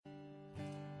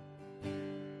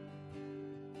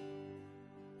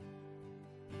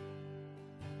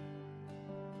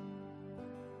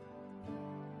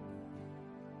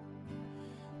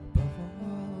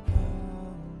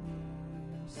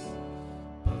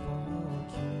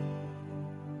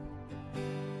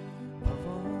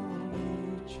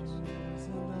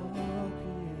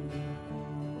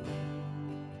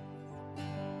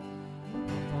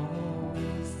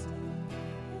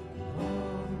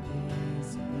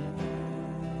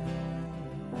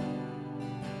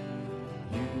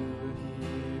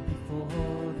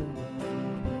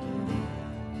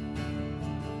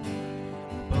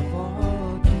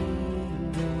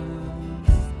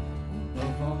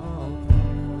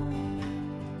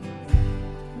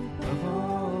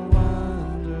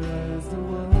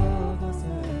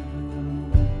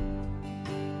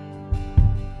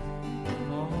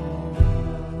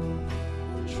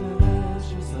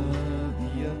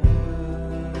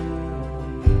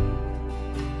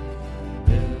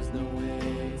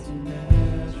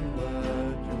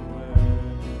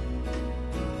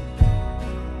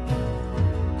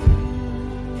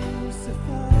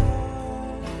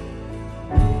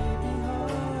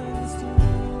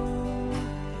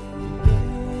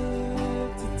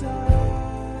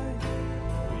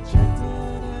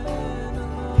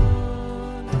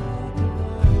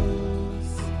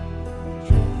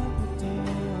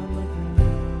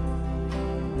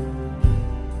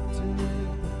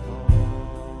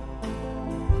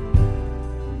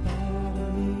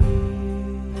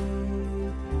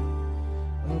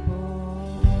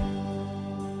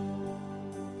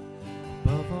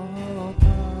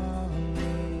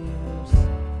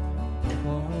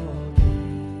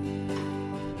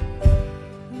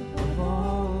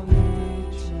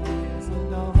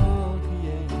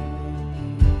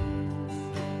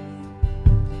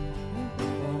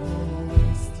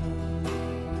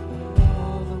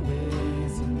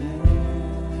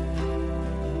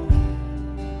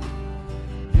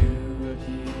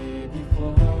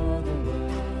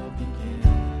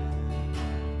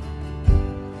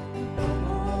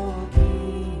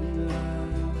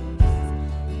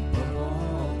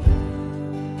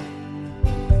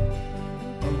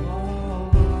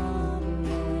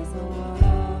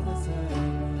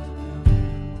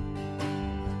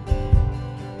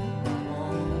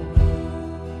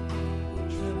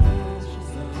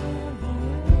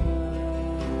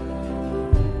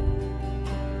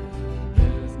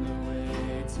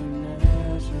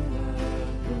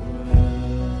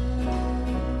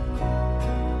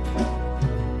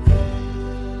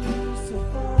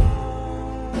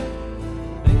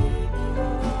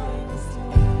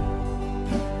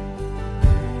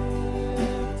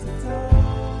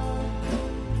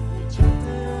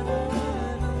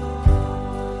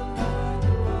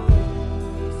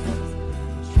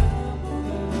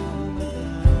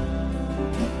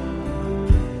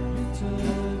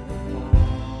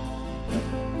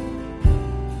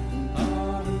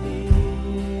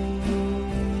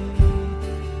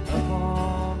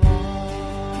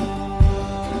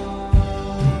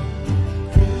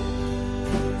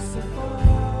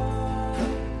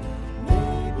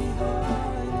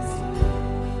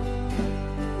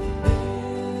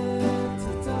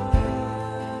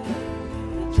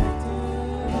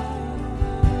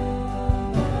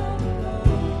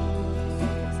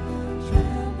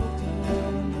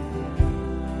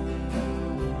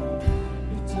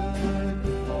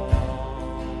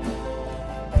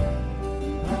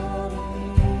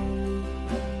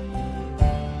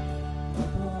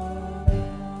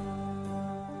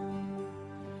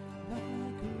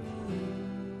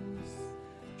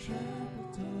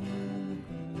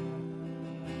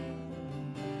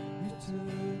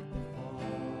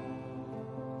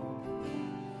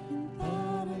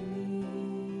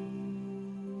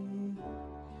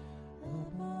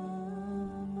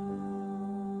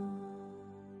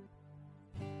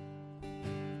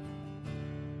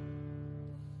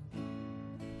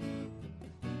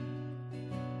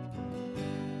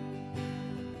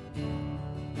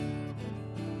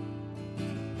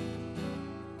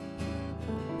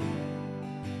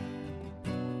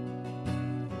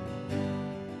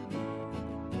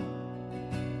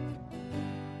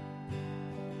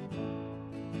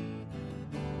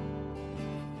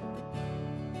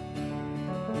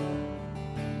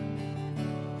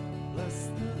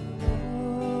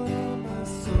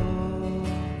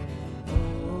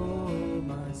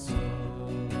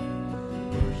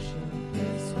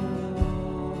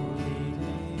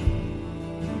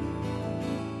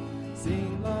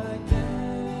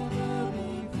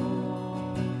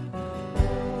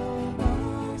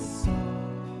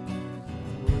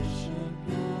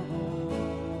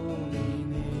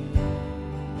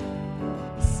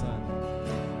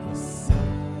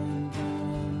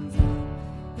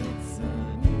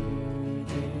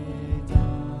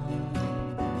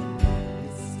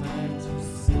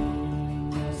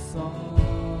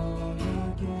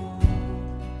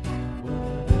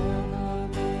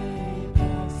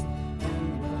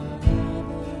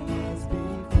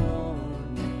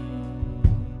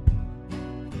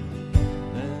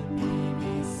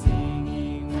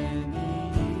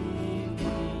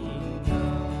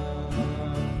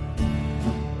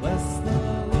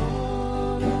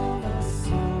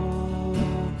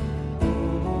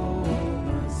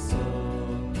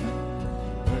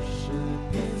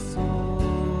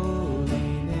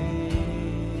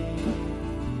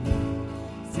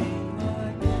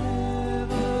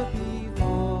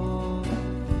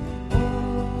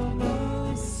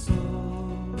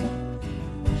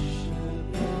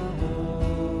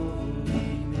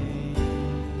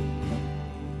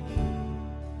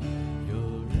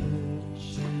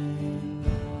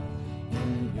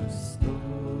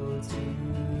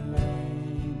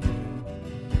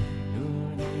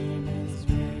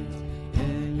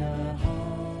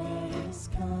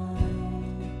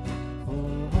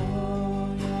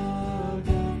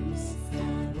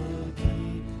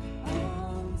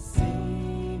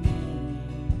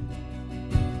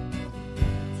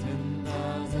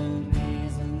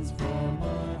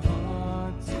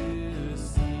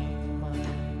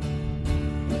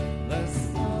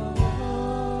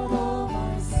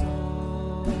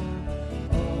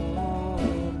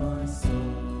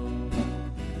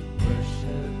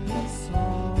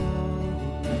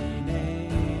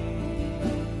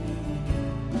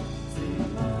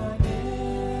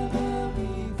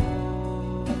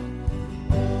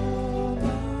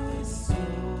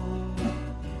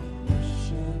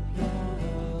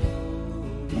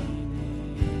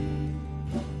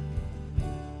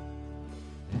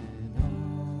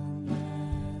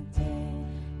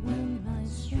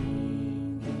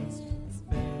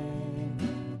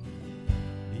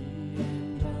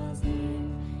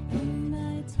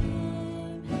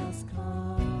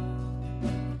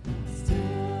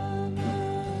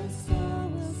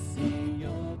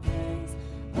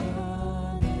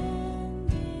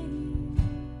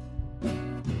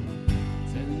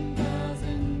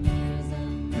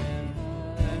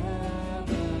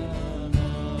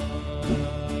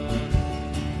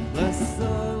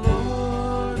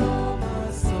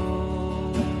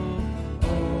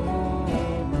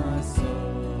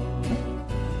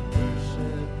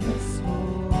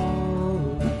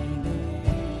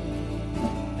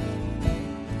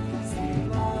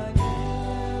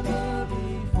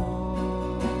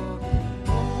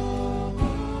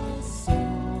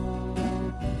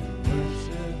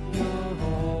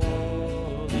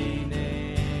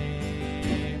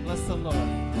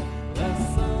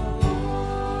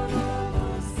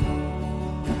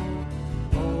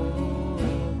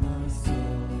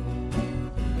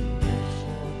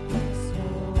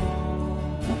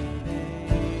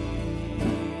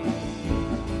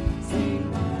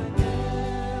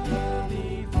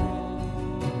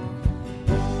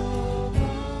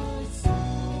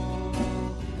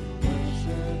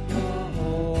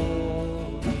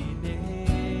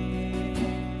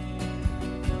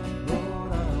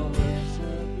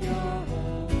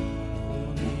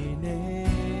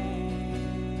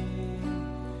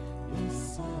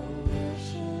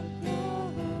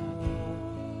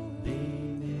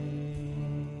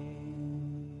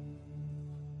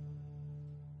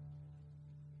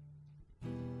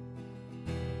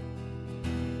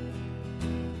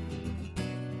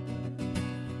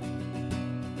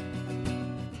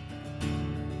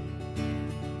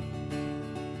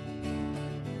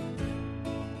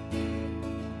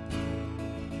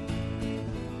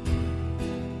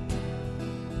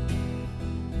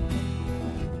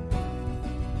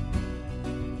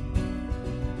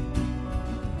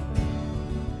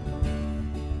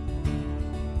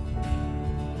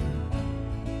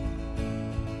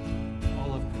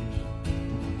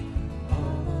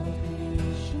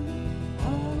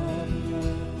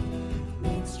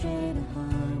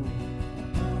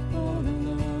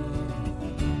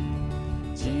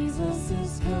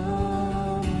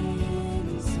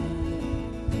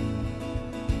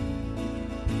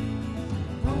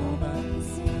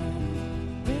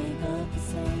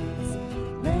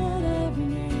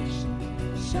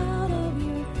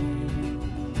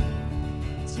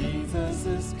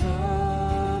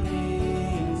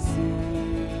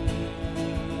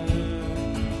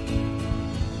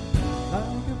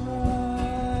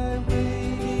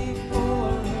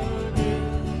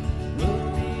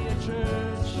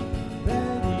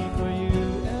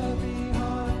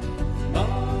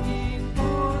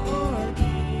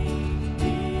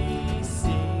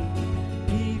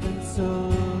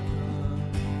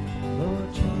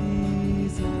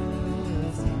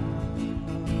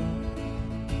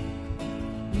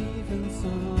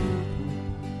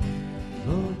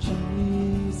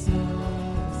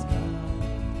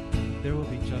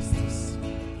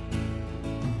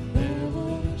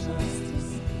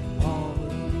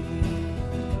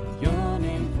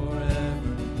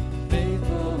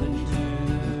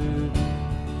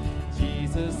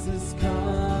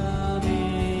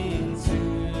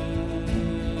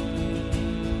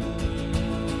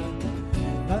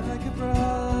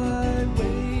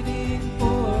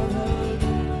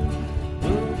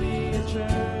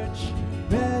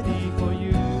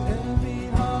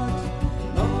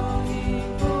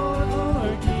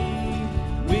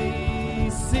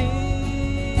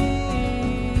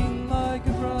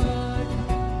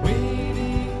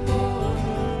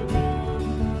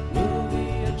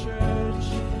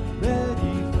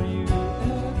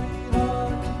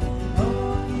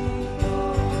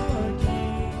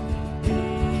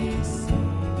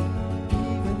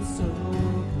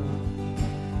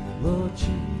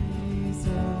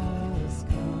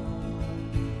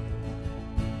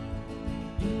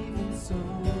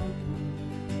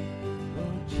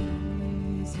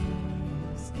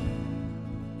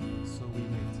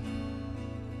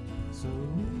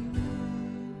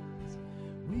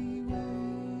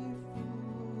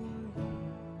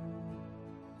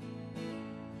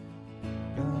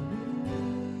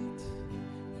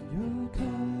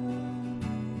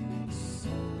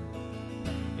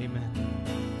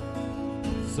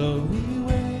So we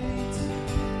wait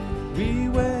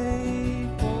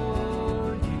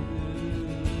for you.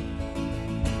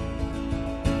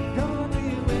 God, we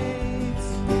wait,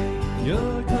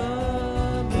 you're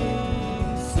coming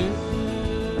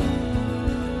soon.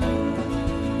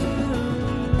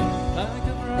 Like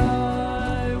a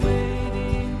bride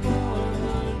waiting for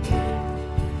her king,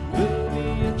 we'll be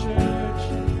a church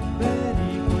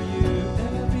ready for you.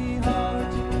 Every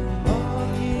heart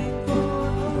longing for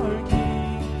our King.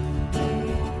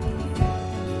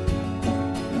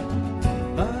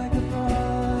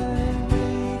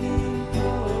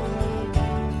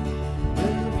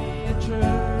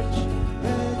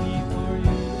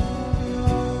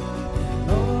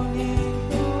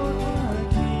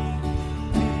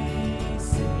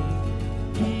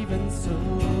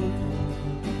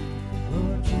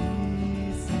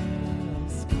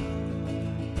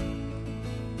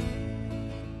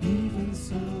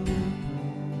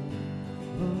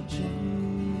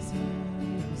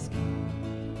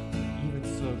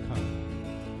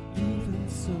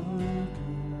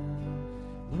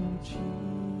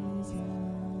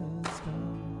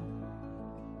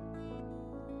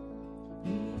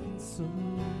 so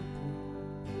good,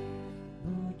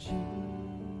 Lord Jesus.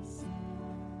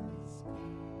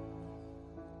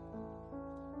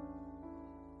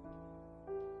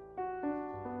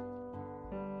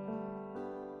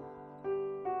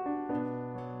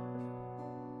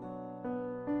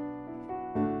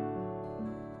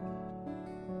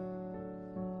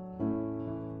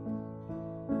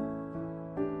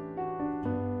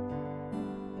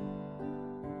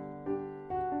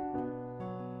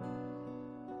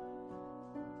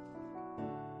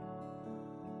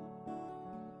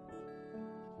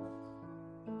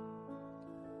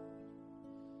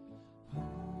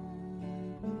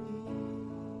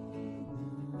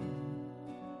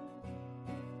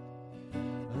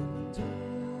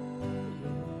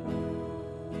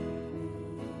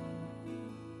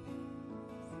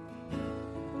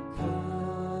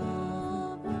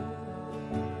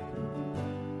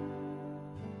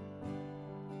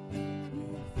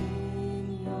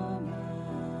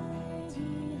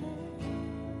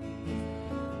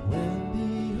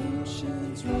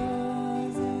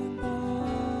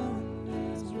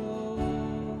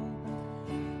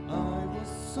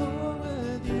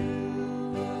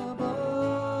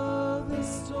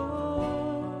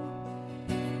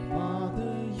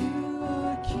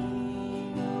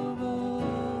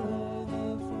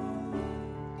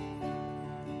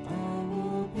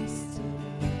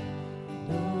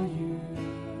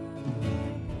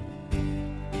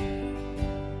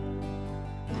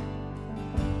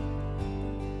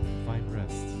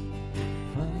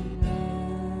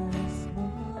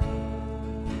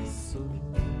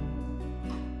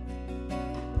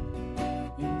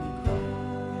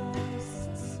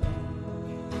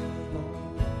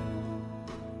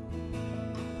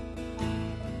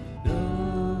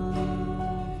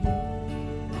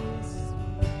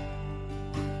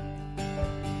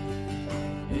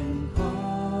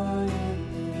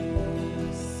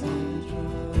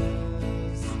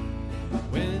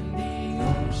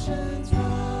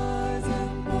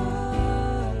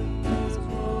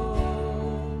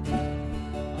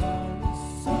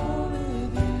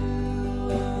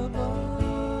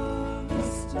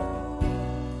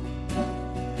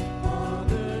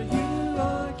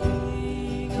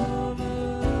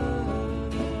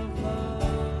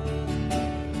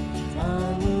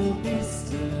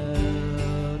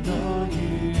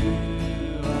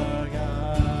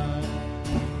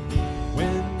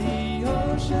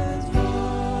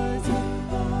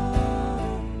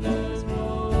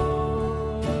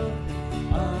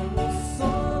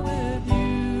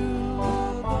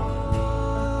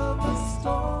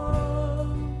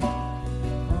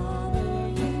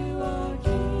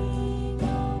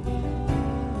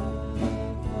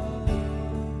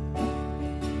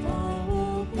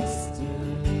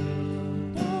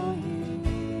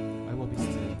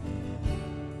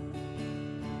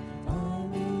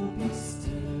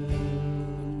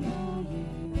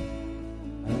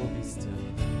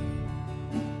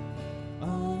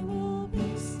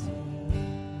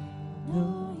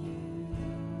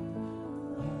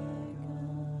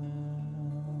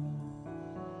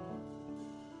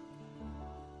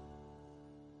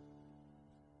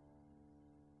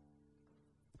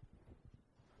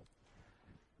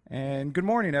 And good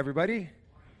morning, everybody.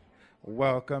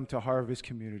 Welcome to Harvest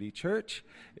Community Church.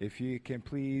 If you can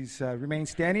please remain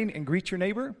standing and greet your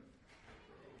neighbor.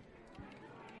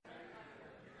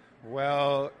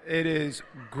 Well, it is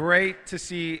great to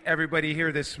see everybody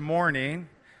here this morning.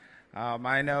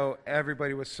 I know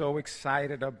everybody was so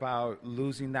excited about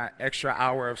losing that extra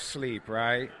hour of sleep,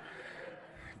 right?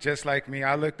 Just like me,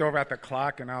 I looked over at the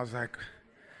clock and I was like,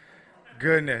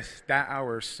 goodness, that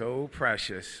hour is so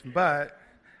precious. But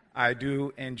I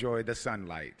do enjoy the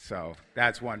sunlight, so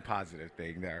that's one positive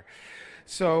thing there.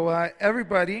 So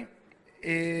everybody,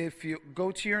 if you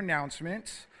go to your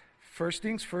announcements, first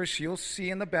things first, you'll see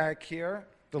in the back here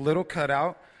the little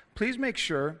cutout. Please make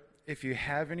sure if you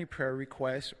have any prayer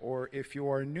requests or if you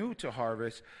are new to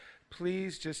Harvest,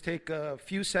 please just take a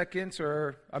few seconds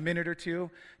or a minute or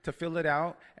two to fill it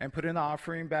out and put it in the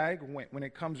offering bag when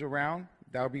it comes around.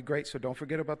 That would be great, so don't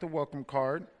forget about the welcome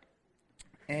card.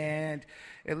 And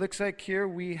it looks like here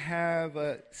we have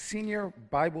a senior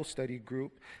Bible study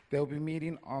group. They'll be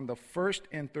meeting on the first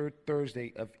and third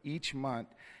Thursday of each month,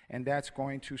 and that's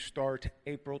going to start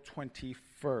April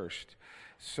 21st.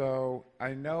 So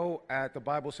I know at the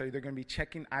Bible study they're going to be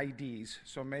checking IDs,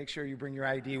 so make sure you bring your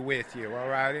ID with you, all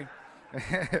righty?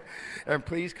 And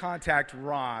please contact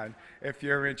Ron if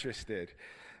you're interested.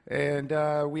 And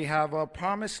we have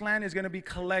Promised Land is going to be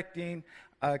collecting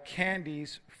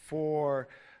candies for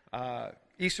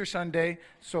Easter Sunday,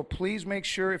 so please make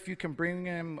sure if you can bring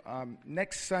them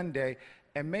next Sunday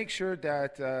And make sure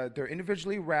that they're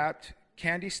individually wrapped.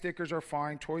 Candy stickers are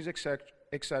fine, toys,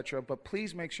 etc. But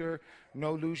please make sure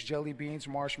no loose jelly beans,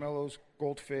 marshmallows,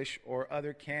 goldfish, or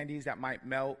other candies that might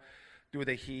melt through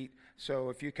the heat. So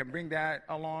if you can bring that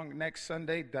along next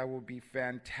Sunday, that will be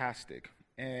fantastic.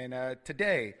 And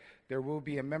today, there will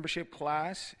be a membership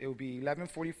class. It will be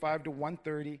 11:45 to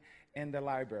 1:30 in the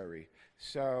library.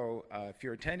 So if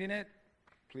you're attending it,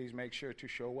 please make sure to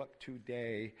show up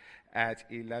today at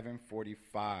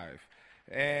 11:45.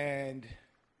 And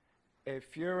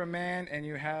if you're a man and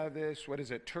you have this,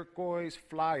 turquoise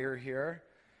flyer here,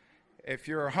 if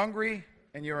you're hungry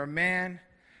and you're a man,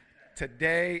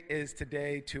 today is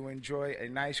today to enjoy a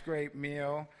nice, great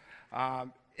meal.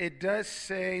 It does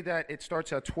say that it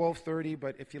starts at 12:30,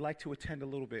 but if you'd like to attend a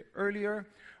little bit earlier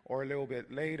or a little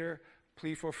bit later,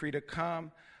 please feel free to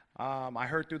come. I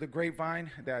heard through the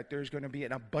grapevine that there's going to be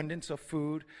an abundance of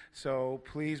food, so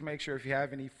please make sure if you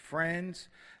have any friends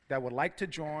that would like to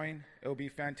join, it'll be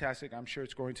fantastic. I'm sure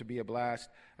it's going to be a blast.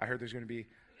 I heard there's going to be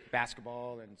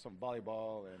basketball and some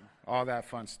volleyball and all that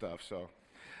fun stuff. So,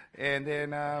 and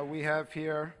then we have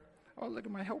here, oh, look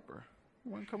at my helper.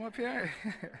 You want to come up here?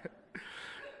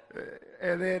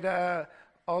 And then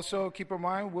also keep in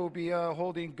mind, we'll be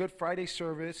holding Good Friday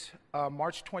service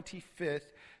March 25th.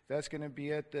 That's going to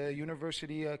be at the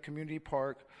University Community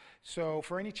Park. So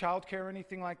for any childcare or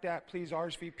anything like that, please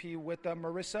RSVP with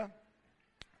Marissa.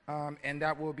 And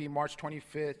that will be March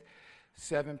 25th,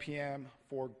 7 p.m.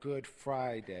 for Good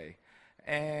Friday.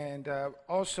 And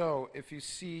also, if you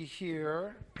see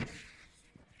here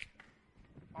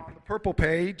on the purple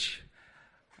page,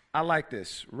 I like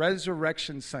this,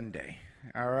 Resurrection Sunday.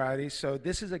 All righty, so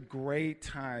this is a great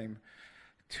time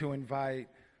to invite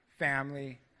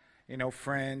family,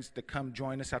 friends to come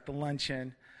join us at the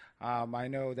luncheon. I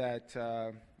know that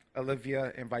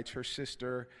Olivia invites her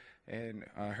sister and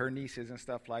her nieces and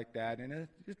stuff like that, and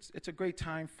it's a great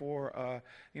time for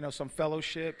some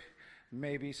fellowship,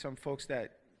 maybe some folks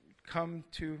that come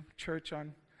to church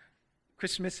on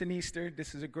Christmas and Easter.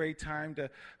 This is a great time to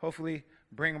hopefully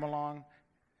bring them along,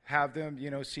 have them,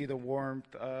 see the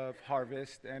warmth of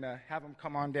harvest, and have them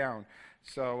come on down.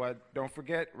 So don't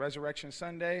forget, Resurrection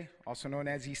Sunday, also known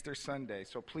as Easter Sunday.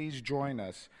 So please join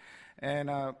us. And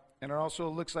it also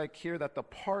looks like here that the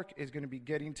park is going to be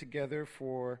getting together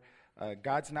for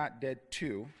God's Not Dead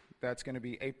 2. That's going to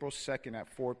be April 2nd at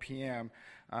 4 p.m.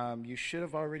 You should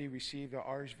have already received the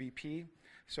RSVP.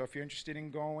 So if you're interested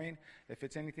in going, if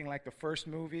it's anything like the first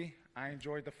movie, I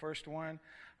enjoyed the first one.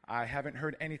 I haven't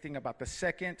heard anything about the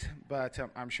second, but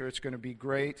I'm sure it's going to be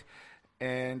great.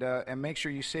 And make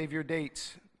sure you save your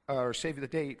dates, or save the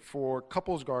date for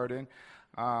Couples Garden.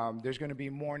 There's going to be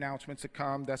more announcements to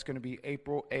come. That's going to be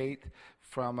April 8th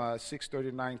from 6:30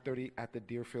 to 9:30 at the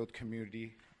Deerfield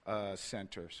Community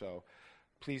Center. So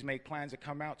please make plans to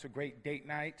come out. It's a great date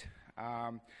night.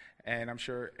 And I'm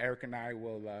sure Eric and I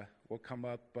will come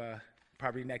up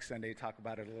probably next Sunday to talk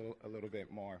about it a little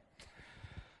bit more.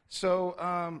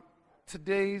 So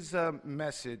today's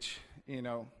message,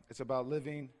 it's about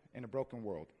living in a broken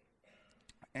world.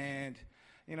 And,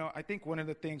 I think one of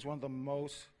the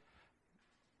most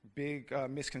big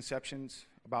misconceptions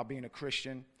about being a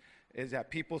Christian is that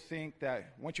people think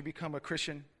that once you become a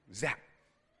Christian, zap,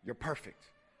 you're perfect.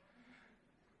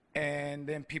 And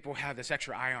then people have this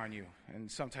extra eye on you, and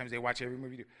sometimes they watch every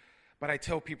movie you do. But I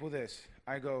tell people this.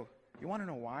 I go, you want to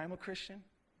know why I'm a Christian?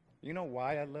 You know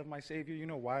why I love my Savior? You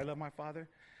know why I love my Father?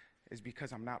 It's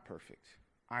because I'm not perfect.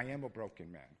 I am a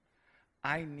broken man.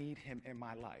 I need him in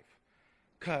my life.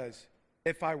 Because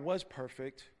if I was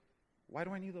perfect, why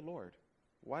do I need the Lord?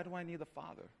 Why do I need the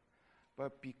Father?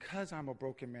 But because I'm a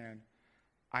broken man,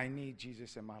 I need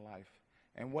Jesus in my life.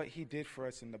 And what he did for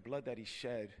us and the blood that he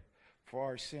shed for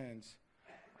our sins,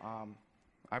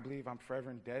 I believe I'm forever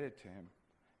indebted to him.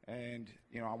 And,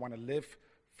 I want to live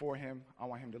for him. I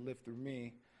want him to live through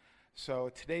me. So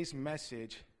today's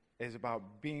message is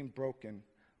about being broken,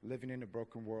 living in a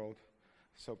broken world.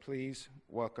 So please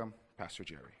welcome Pastor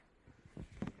Jerry.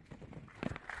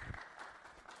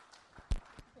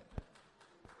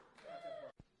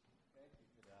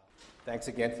 Thanks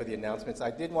again for the announcements.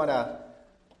 I did want to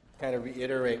kind of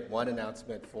reiterate one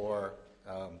announcement for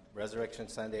Resurrection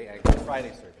Sunday and Good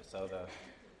Friday service. So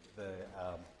the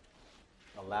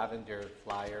lavender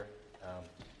flyer.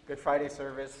 Good Friday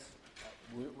service,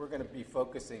 we're going to be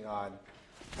focusing on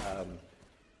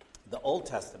the Old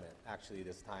Testament, actually,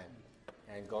 this time,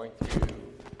 and going through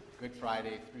Good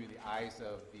Friday through the eyes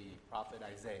of the prophet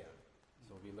Isaiah.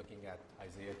 So we'll be looking at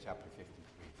Isaiah chapter 53.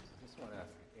 So just want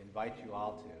to invite you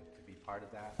all to be part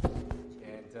of that.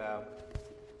 And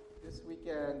this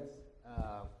weekend,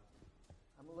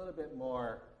 I'm a little bit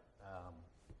more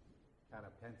kind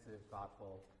of pensive,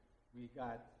 thoughtful. We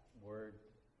got word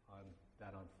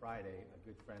that on Friday, a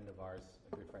good friend of ours,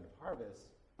 a good friend of Harvest,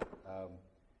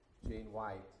 Jane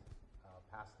White,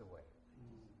 passed away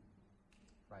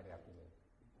Friday afternoon.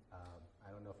 I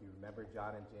don't know if you remember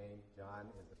John and Jane. John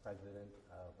is the president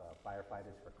of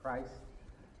Firefighters for Christ.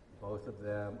 Both of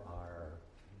them are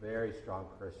very strong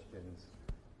Christians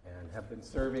and have been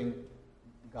serving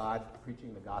God,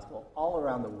 preaching the gospel all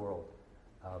around the world,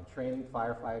 training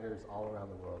firefighters all around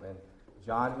the world. And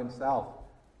John himself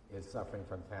is suffering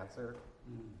from cancer.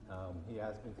 He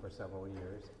has been for several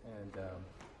years. And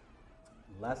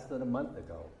less than a month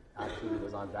ago, actually it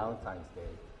was on Valentine's Day,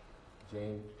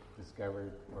 Jane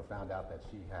discovered or found out that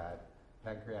she had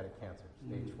pancreatic cancer,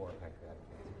 stage 4 pancreatic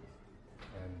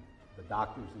cancer. And the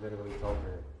doctors literally told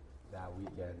her that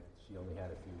weekend she only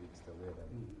had a few weeks to live,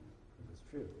 and it was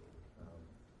true.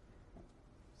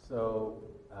 So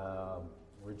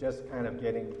we're just kind of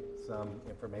getting some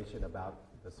information about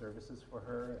the services for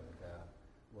her, and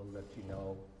we'll let you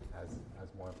know as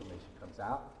more information comes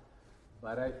out.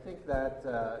 But I think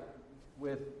that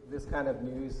with this kind of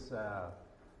news,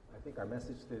 I think our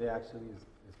message today actually is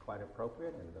quite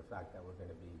appropriate, and the fact that we're going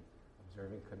to be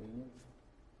observing communion.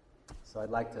 So I'd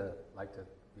like to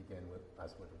begin with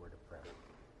us with a word of prayer.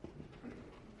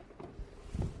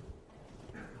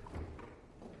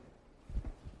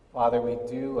 Father, we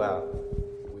do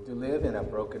live in a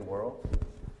broken world.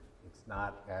 It's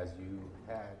not as you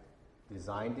had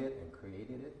designed it and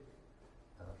created it,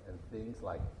 and things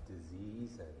like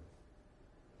disease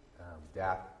and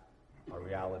death are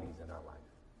realities in our life.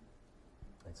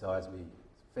 And so as we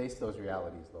face those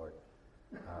realities, Lord,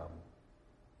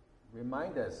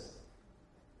 remind us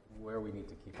where we need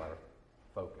to keep our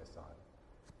focus on.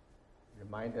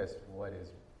 Remind us what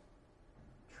is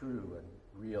true and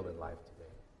real in life today.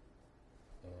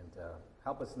 And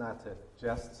help us not to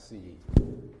just see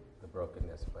the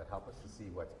brokenness, but help us to see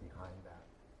what's behind that.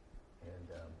 And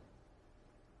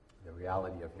the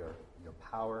reality of your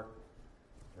power,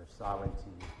 your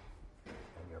sovereignty,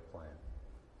 and your plan.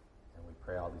 And we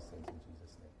pray all these things in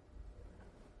Jesus'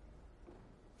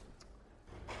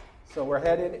 name. So we're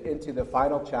headed into the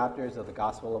final chapters of the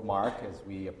Gospel of Mark as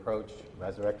we approach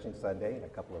Resurrection Sunday in a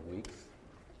couple of weeks.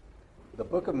 The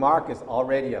book of Mark is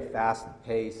already a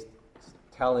fast-paced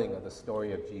telling of the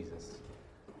story of Jesus.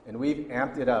 And we've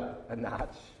amped it up a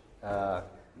notch.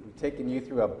 We've taken you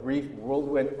through a brief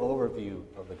whirlwind overview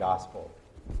of the gospel.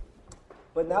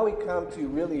 But now we come to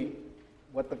really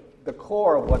what the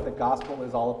core of what the gospel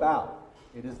is all about.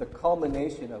 It is the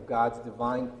culmination of God's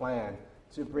divine plan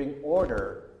to bring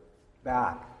order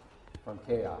back from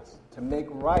chaos, to make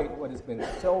right what has been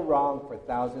so wrong for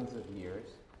thousands of years,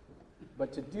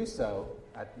 but to do so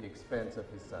at the expense of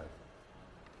his Son.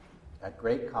 At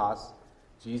great cost,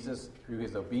 Jesus, through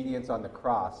his obedience on the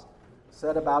cross,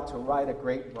 set about to right a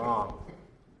great wrong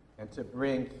and to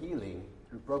bring healing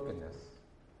through brokenness.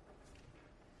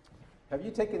 Have you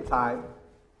taken time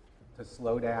to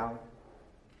slow down,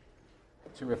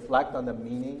 to reflect on the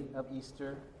meaning of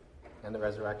Easter and the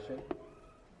resurrection?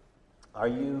 Are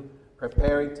you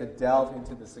preparing to delve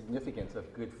into the significance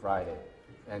of Good Friday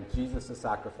and Jesus'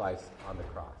 sacrifice on the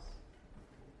cross?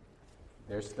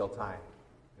 There's still time.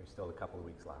 There's still a couple of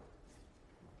weeks left.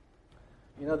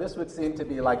 You know, this would seem to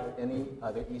be like any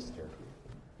other Easter.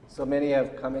 So many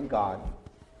have come and gone.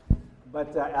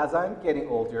 But as I'm getting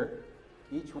older,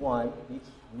 each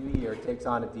new year takes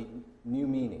on a new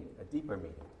meaning, a deeper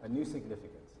meaning, a new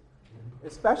significance,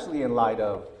 especially in light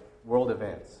of world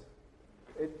events.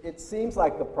 It seems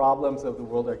like the problems of the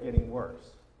world are getting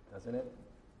worse, doesn't it?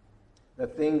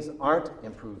 That things aren't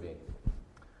improving.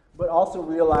 But also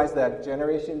realize that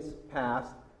generations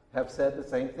past have said the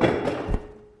same thing.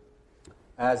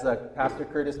 As Pastor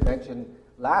Curtis mentioned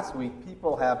last week,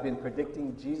 people have been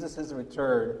predicting Jesus'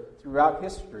 return throughout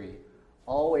history,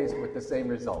 always with the same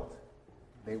result.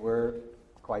 They were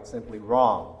quite simply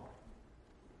wrong.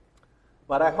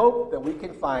 But I hope that we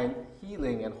can find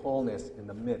healing and wholeness in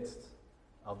the midst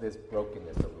of this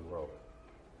brokenness of the world.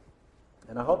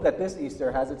 And I hope that this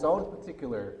Easter has its own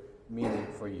particular meaning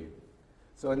for you.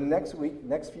 So in the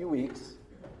next few weeks,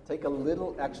 take a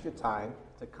little extra time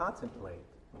to contemplate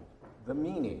the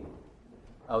meaning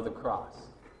of the cross,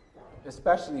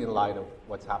 especially in light of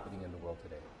what's happening in the world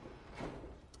today.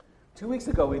 2 weeks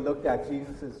ago, we looked at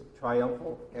Jesus'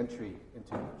 triumphal entry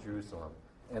into Jerusalem,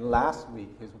 and last week,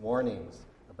 his warnings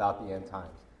about the end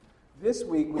times. This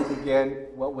week, we begin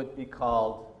what would be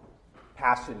called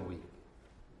Passion Week.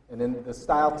 And in the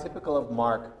style typical of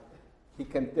Mark, he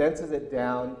condenses it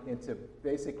down into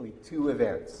basically two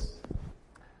events.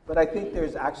 But I think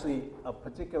there's actually a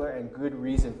particular and good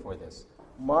reason for this.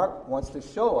 Mark wants to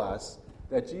show us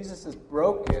that Jesus is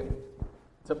broken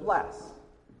to bless.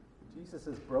 Jesus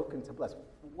is broken to bless.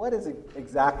 What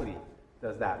exactly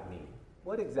does that mean?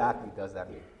 What exactly does that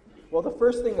mean? Well, the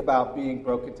first thing about being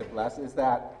broken to bless is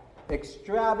that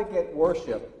extravagant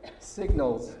worship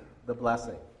signals the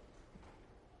blessing.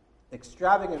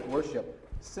 Extravagant worship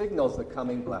signals the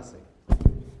coming blessing.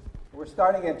 We're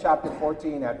starting in chapter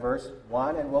 14 at verse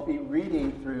 1, and we'll be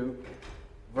reading through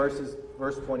verse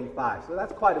 25. So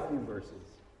that's quite a few verses.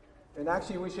 And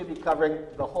actually, we should be covering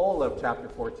the whole of chapter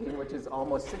 14, which is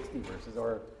almost 60 verses,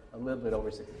 or a little bit over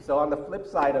 60. So on the flip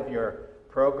side of your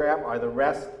program are the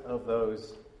rest of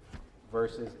those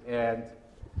verses, and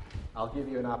I'll give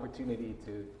you an opportunity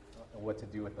to what to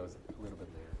do with those a little bit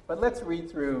later. But let's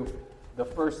read through the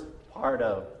first part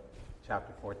of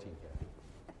chapter 14 here.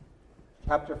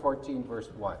 Chapter 14,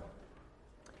 verse 1.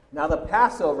 Now the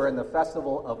Passover and the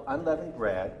festival of unleavened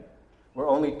bread were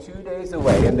only 2 days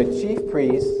away, and the chief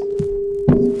priests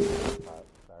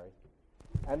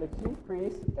and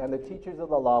the teachers of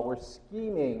the law were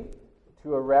scheming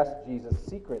to arrest Jesus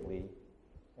secretly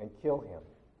and kill him.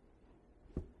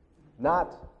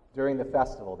 Not during the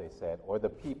festival, they said, or the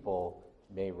people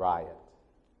may riot.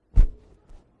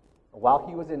 While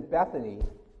he was in Bethany,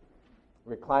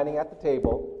 reclining at the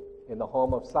table in the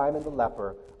home of Simon the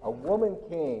leper, a woman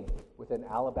came with an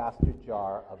alabaster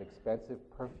jar of expensive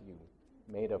perfume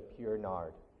made of pure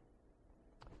nard.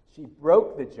 She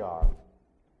broke the jar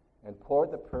and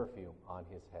poured the perfume on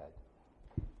his head.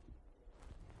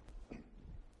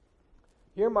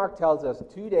 Here Mark tells us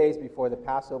 2 days before the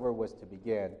Passover was to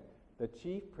begin, the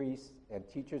chief priests and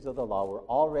teachers of the law were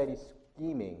already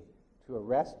scheming to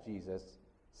arrest Jesus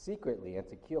secretly and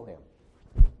to kill him,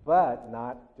 but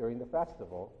not during the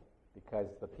festival because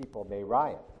the people may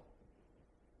riot.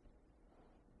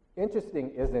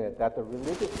 Interesting, isn't it, that the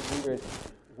religious leaders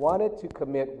wanted to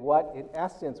commit what in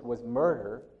essence was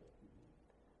murder,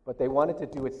 but they wanted to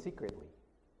do it secretly,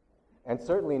 and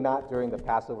certainly not during the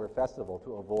Passover festival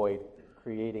to avoid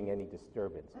creating any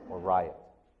disturbance or riot.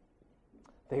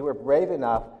 They were brave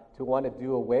enough to want to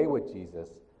do away with Jesus,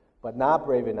 but not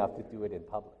brave enough to do it in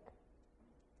public.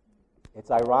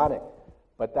 It's ironic,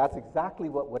 but that's exactly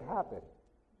what would happen.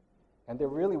 And there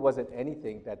really wasn't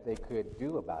anything that they could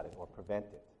do about it or prevent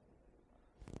it.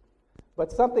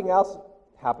 But something else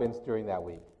happens during that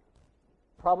week,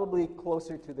 probably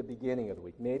closer to the beginning of the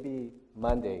week, maybe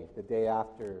Monday, the day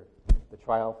after the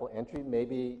triumphal entry,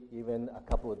 maybe even a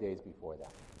couple of days before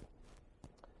that.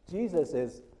 Jesus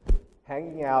is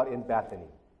hanging out in Bethany.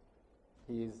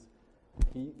 He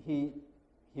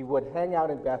would hang out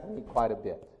in Bethany quite a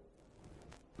bit.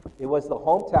 It was the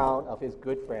hometown of his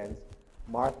good friends,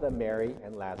 Martha, Mary,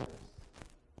 and Lazarus.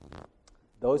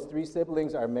 Those three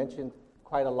siblings are mentioned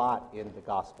quite a lot in the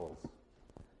Gospels.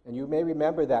 And you may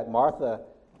remember that Martha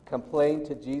complained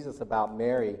to Jesus about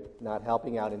Mary not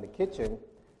helping out in the kitchen,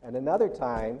 and another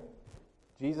time,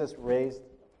 Jesus raised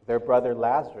their brother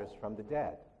Lazarus from the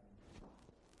dead.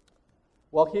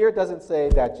 Well, here it doesn't say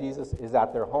that Jesus is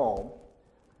at their home,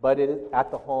 but it is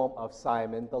at the home of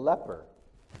Simon the leper.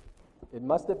 It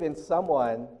must have been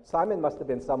Simon must have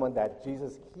been someone that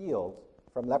Jesus healed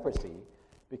from leprosy,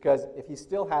 because if he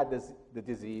still had the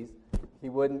disease, he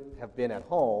wouldn't have been at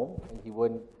home, and he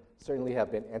wouldn't certainly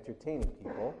have been entertaining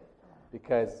people,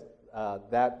 because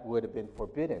that would have been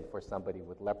forbidden for somebody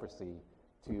with leprosy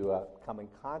to come in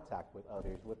contact with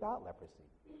others without leprosy.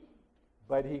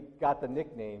 But he got the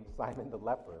nickname Simon the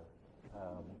leper.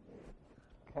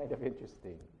 Kind of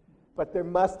interesting. But there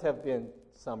must have been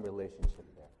some relationship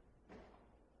there.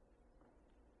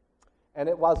 And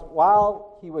it was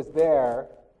while he was there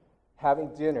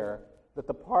having dinner that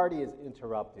the party is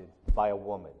interrupted by a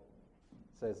woman.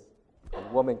 It says a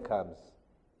woman comes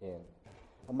in.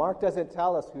 And Mark doesn't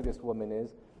tell us who this woman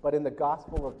is, but in the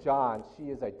Gospel of John, she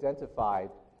is identified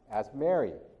as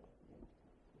Mary.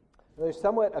 Now, there's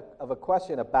somewhat of a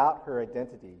question about her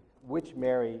identity. Which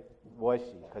Mary was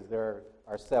she? Because there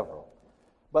are several.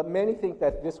 But many think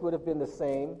that this would have been the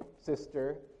same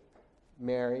sister,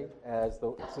 Mary, as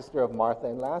the sister of Martha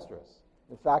and Lazarus.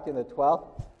 In fact, in the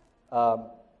 12th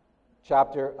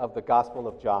chapter of the Gospel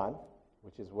of John,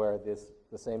 which is where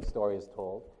the same story is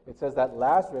told, it says that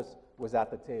Lazarus was at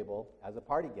the table as a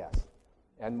party guest,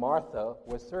 and Martha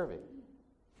was serving.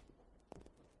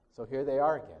 So here they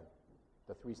are again,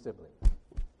 the three siblings.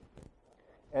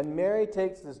 And Mary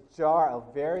takes this jar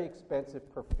of very expensive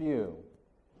perfume,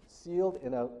 sealed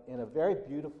in a very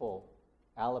beautiful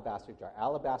alabaster jar.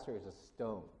 Alabaster is a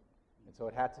stone, and so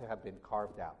it had to have been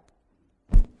carved out.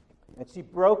 And she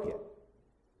broke it.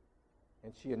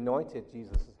 and she anointed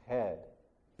Jesus' head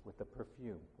with the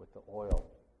perfume, with the oil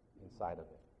inside of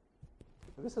it.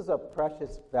 So this is a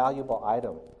precious, valuable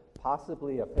item,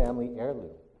 possibly a family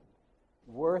heirloom,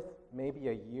 worth maybe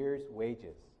a year's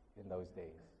wages in those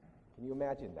days. Can you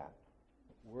imagine that?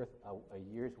 Worth a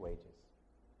year's wages.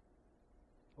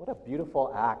 What a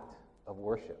beautiful act of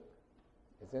worship,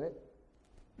 isn't it?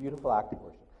 Beautiful act of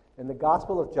worship. In the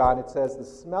Gospel of John, it says the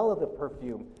smell of the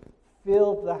perfume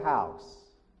filled the house.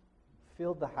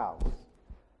 Filled the house.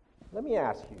 Let me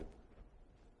ask you,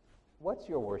 what's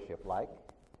your worship like?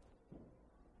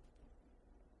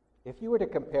 If you were to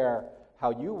compare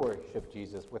how you worship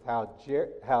Jesus with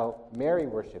how Mary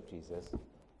worshiped Jesus,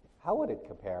 how would it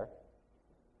compare?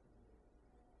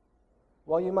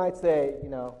 Well, you might say,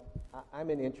 I'm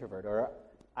an introvert, or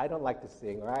I don't like to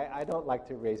sing, or I don't like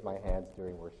to raise my hands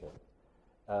during worship.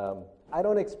 I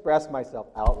don't express myself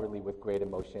outwardly with great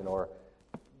emotion or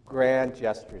grand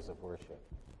gestures of worship.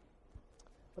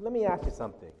 But let me ask you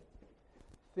something.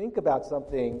 Think about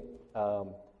something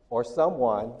or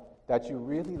someone that you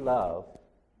really love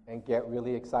and get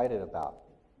really excited about.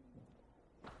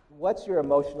 What's your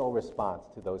emotional response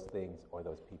to those things or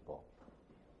those people?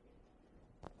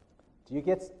 Do you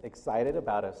get excited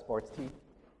about a sports team?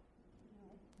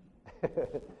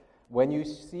 When you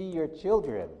see your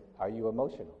children, are you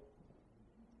emotional?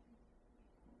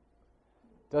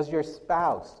 Does your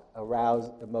spouse arouse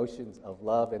emotions of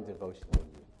love and devotion in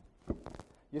you?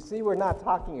 You see, we're not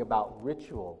talking about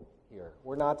ritual here.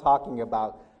 We're not talking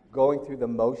about going through the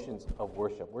motions of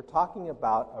worship. We're talking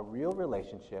about a real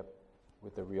relationship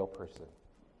with a real person.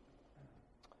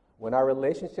 When our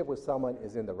relationship with someone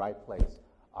is in the right place,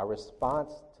 our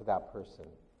response to that person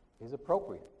is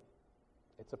appropriate.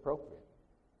 It's appropriate.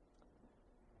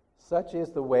 Such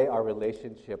is the way our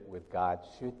relationship with God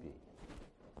should be.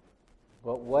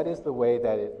 But what is the way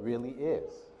that it really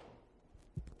is?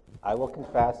 I will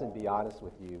confess and be honest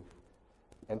with you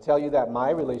and tell you that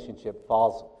my relationship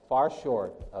falls far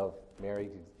short of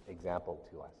Mary's example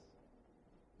to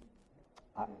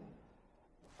us.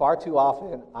 Far too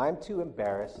often, I'm too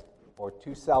embarrassed or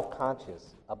too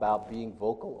self-conscious about being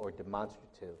vocal or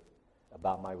demonstrative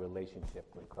about my relationship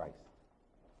with Christ.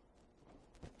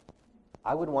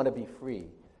 I would want to be free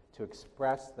to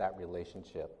express that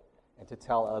relationship and to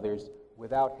tell others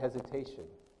without hesitation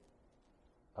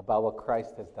about what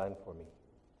Christ has done for me.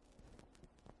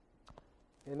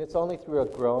 And it's only through a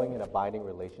growing and abiding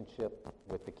relationship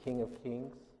with the King of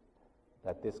Kings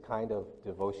that this kind of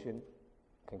devotion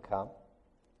can come.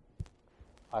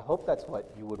 I hope that's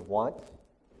what you would want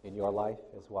in your life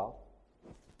as well.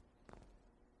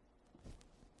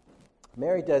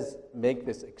 Mary does make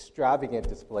this extravagant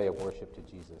display of worship to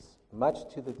Jesus,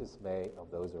 much to the dismay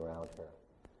of those around her.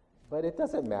 But it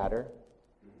doesn't matter.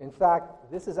 In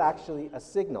fact, this is actually a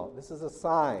signal. This is a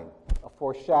sign, a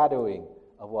foreshadowing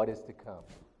of what is to come.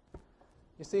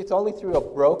 You see, it's only through a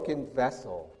broken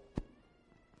vessel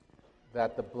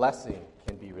that the blessing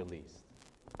can be released.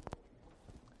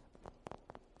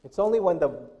 It's only when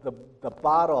the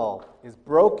bottle is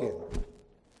broken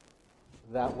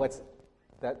that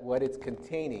what it's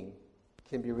containing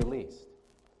can be released.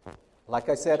 Like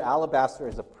I said, alabaster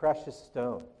is a precious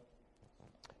stone.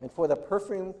 And for the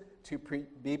perfume to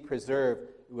be preserved,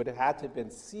 it would have had to have been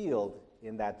sealed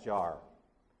in that jar.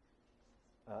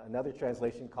 Another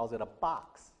translation calls it a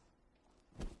box.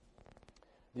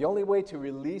 The only way to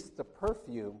release the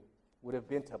perfume would have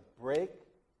been to break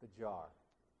the jar.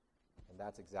 And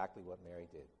that's exactly what Mary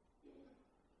did.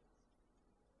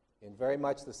 In very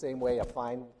much the same way a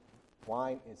fine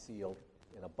wine is sealed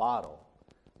in a bottle,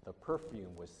 the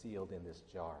perfume was sealed in this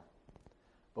jar.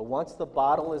 But once the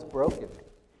bottle is broken,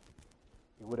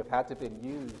 it would have had to have been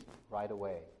used right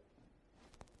away.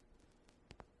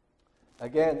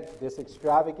 Again, this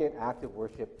extravagant act of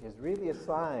worship is really a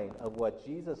sign of what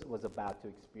Jesus was about to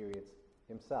experience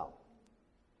himself.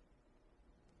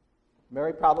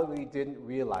 Mary probably didn't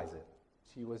realize it.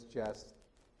 She was just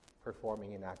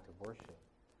performing an act of worship.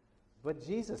 But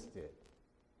Jesus did.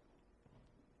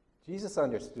 Jesus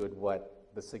understood what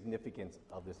the significance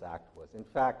of this act was. In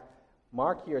fact,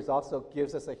 Mark here also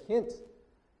gives us a hint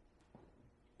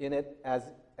in it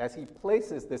as he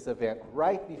places this event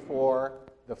right before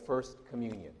the first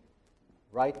communion.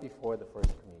 Right before the first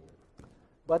communion.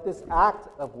 But this act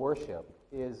of worship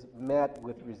is met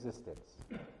with resistance,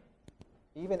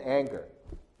 even anger.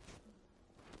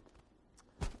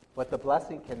 But the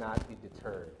blessing cannot be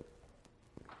deterred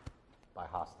by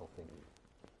hostile thinking.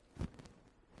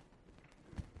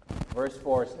 Verse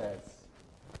 4 says,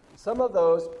 some of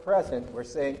those present were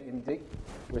saying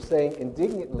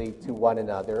indignantly to one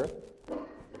another,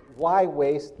 why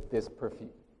waste this perfume?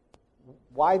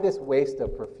 Why this waste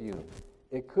of perfume?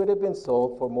 It could have been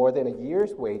sold for more than a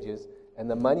year's wages and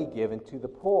the money given to the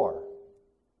poor.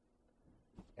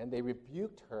 And they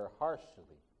rebuked her harshly.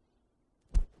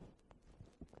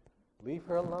 Leave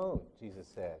her alone, Jesus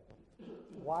said.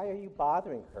 Why are you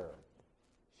bothering her?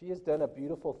 She has done a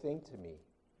beautiful thing to me.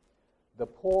 The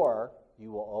poor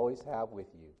you will always have with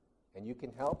you, and you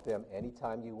can help them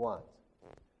anytime you want,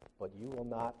 but you will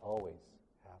not always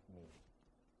have me.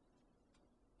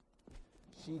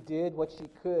 She did what she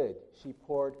could. She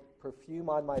poured perfume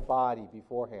on my body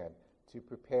beforehand to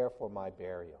prepare for my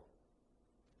burial.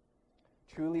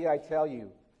 Truly, I tell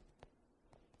you,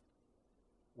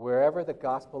 wherever the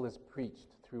gospel is preached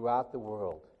throughout the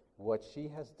world, what she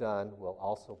has done will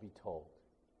also be told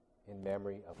in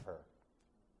memory of her.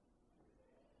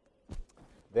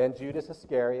 Then Judas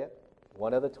Iscariot,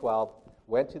 one of the 12,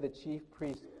 went to the chief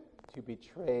priests to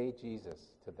betray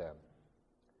Jesus to them.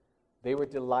 They were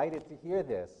delighted to hear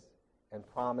this and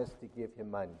promised to give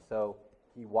him money. So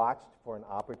he watched for an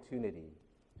opportunity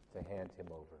to hand him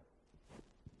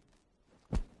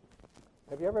over.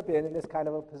 Have you ever been in this kind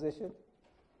of a position?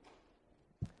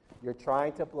 You're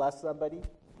trying to bless somebody.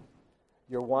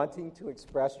 You're wanting to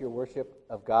express your worship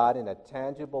of God in a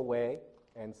tangible way,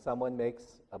 and someone makes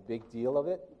a big deal of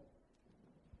it.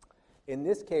 In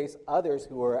this case, others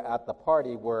who were at the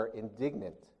party were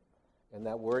indignant, and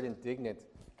that word indignant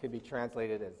can be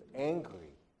translated as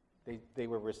angry. They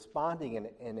were responding in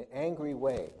an angry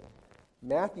way.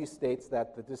 Matthew states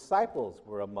that the disciples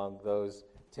were among those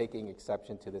taking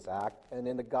exception to this act, and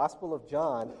in the Gospel of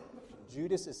John,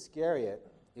 Judas Iscariot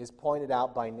is pointed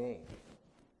out by name.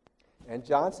 And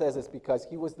John says it's because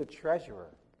he was the treasurer.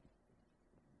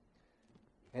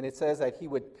 And it says that he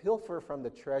would pilfer from the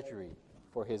treasury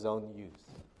for his own use.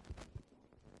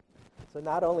 So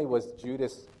not only was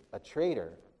Judas a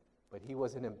traitor, but he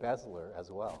was an embezzler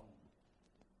as well.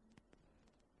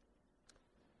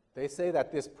 They say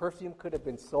that this perfume could have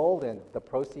been sold and the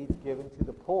proceeds given to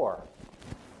the poor.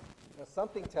 Now,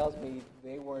 something tells me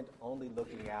they weren't only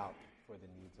looking out for the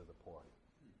needs of the poor.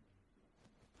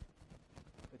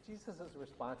 But Jesus'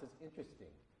 response is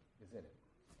interesting, isn't it?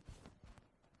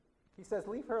 He says,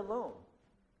 leave her alone.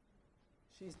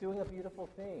 She's doing a beautiful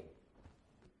thing.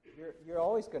 You're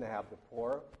always going to have the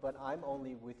poor, but I'm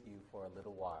only with you for a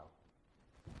little while.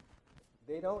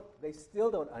 They still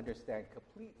don't understand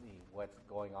completely what's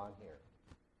going on here.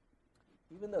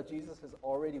 Even though Jesus has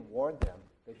already warned them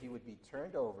that he would be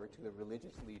turned over to the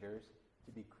religious leaders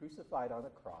to be crucified on a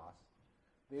cross,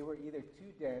 they were either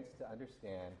too dense to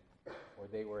understand or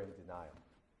they were in denial.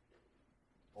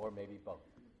 Or maybe both.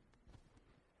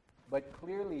 But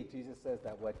clearly, Jesus says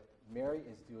that what Mary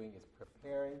is doing is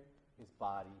preparing his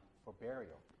body for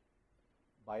burial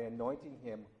by anointing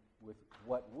him with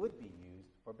what would be used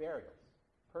for burials,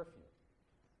 perfume.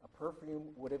 A perfume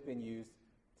would have been used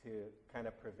to kind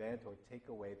of prevent or take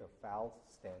away the foul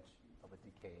stench of a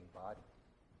decaying body.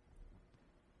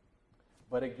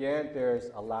 But again, there's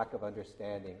a lack of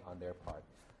understanding on their part.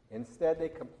 Instead, they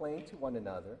complain to one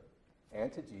another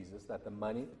and to Jesus that the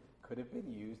money could have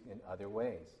been used in other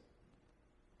ways.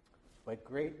 But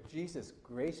Jesus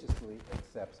graciously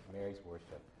accepts Mary's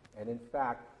worship and in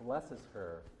fact blesses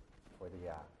her for the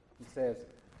act. He says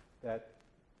that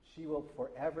she will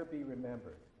forever be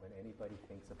remembered when anybody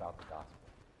thinks about the gospel.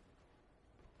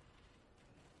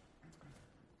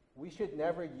 We should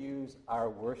never use our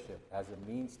worship as a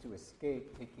means to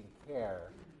escape taking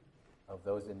care of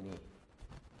those in need.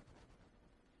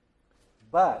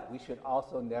 But we should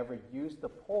also never use the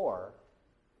poor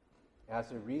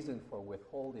as a reason for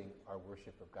withholding our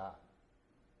worship of God.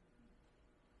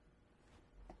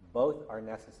 Both are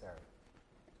necessary.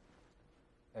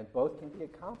 And both can be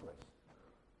accomplished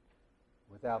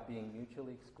without being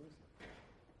mutually exclusive.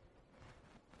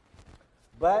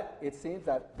 But it seems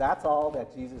that that's all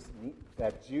that Judas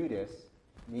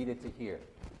needed to hear.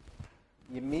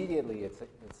 Immediately, it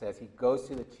says he goes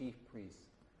to the chief priests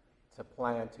to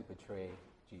plan to betray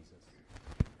Jesus.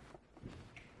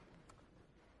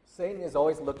 Satan is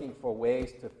always looking for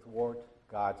ways to thwart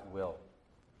God's will.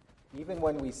 Even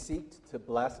when we seek to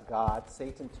bless God,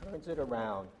 Satan turns it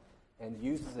around and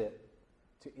uses it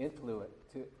to influence,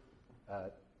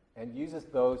 and uses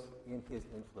those in his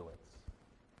influence.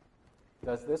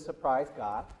 Does this surprise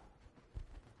God?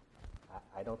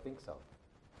 I don't think so.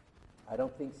 I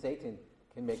don't think Satan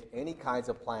can make any kinds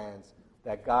of plans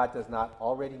that God does not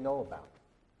already know about.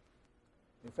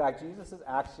 In fact, Jesus'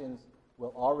 actions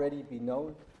will already be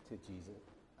known to Jesus.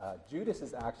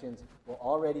 Judas's actions will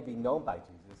already be known by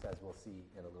Jesus, as we'll see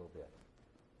in a little bit.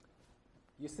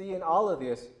 You see, in all of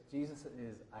this, Jesus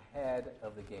is ahead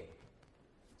of the game.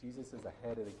 Jesus is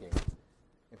ahead of the game.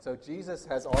 And so Jesus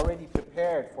has already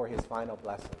prepared for his final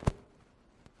blessing.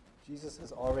 Jesus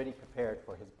has already prepared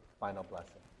for his final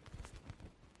blessing.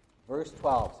 Verse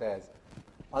 12 says,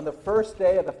 "On the first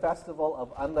day of the festival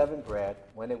of unleavened bread,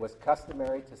 when it was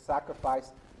customary to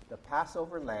sacrifice the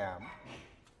Passover lamb,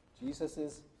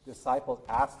 Jesus' disciples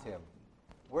asked him,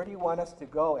 'Where do you want us to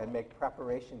go and make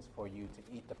preparations for you to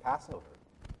eat the Passover?'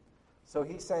 So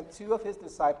he sent two of his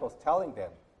disciples, telling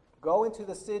them, 'Go into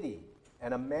the city,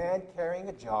 and a man carrying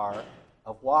a jar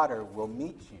of water will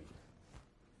meet you.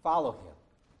 Follow him.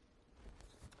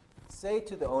 Say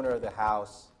to the owner of the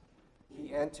house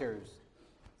he enters,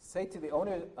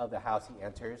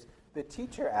 the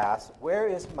teacher asks, "Where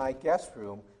is my guest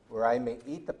room where I may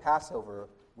eat the Passover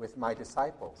with my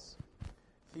disciples?"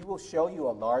 He will show you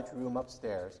a large room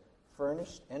upstairs,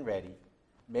 furnished and ready.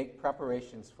 Make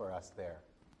preparations for us there."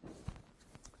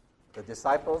 The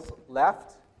disciples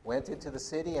left, went into the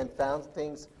city, and found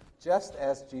things just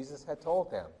as Jesus had told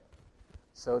them.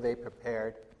 So they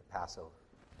prepared the Passover.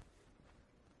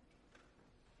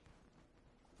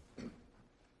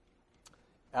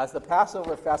 As the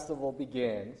Passover festival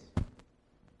begins,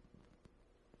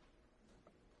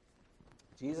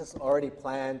 Jesus already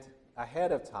planned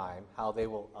ahead of time how they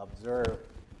will observe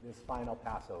this final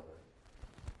Passover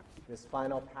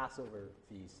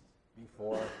feast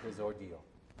before his ordeal.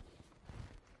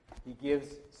 He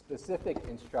gives specific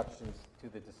instructions to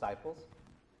the disciples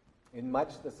in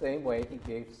much the same way he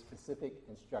gave specific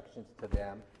instructions to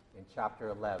them in chapter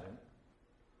 11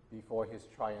 before his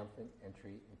triumphant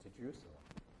entry into Jerusalem.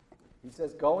 He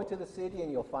says, "Go into the city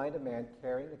and you'll find a man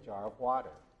carrying a jar of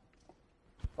water.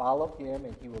 Follow him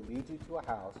and he will lead you to a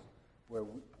house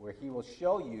where he will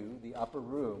show you the upper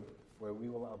room where we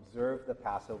will observe the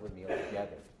Passover meal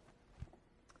together."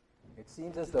 It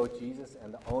seems as though Jesus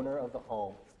and the owner of the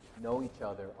home know each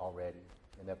other already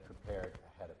and have prepared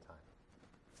ahead of time.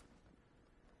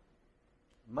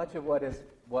 Much of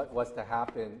what was to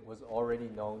happen was already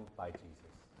known by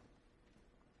Jesus.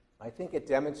 I think it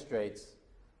demonstrates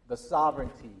the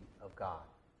sovereignty of God.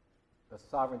 The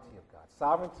sovereignty of God.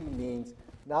 Sovereignty means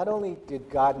not only did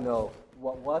God know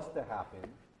what was to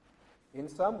happen, in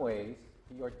some ways,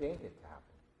 he ordained it to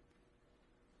happen.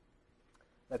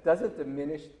 That doesn't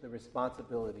diminish the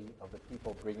responsibility of the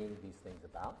people bringing these things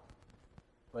about,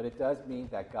 but it does mean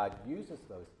that God uses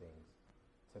those things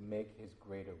to make his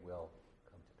greater will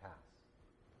come to pass.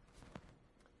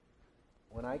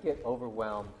 When I get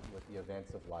overwhelmed with the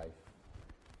events of life,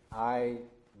 I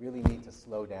really need to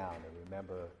slow down and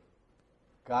remember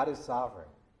God is sovereign,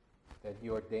 that he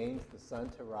ordains the sun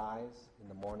to rise in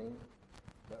the morning,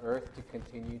 the earth to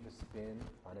continue to spin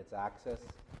on its axis,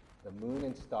 the moon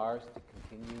and stars to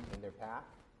continue in their path.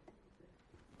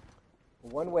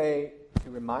 One way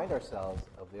to remind ourselves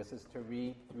of this is to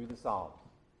read through the Psalms,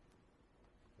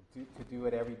 to do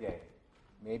it every day,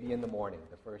 maybe in the morning,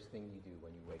 the first thing you do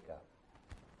when you wake up.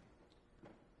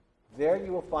 There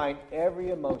you will find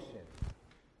every emotion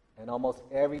and almost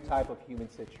every type of human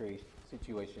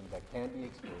situation that can be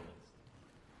experienced.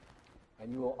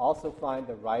 And you will also find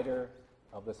the writer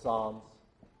of the Psalms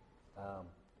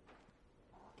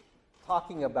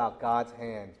talking about God's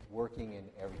hand working in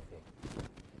everything.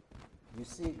 You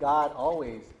see, God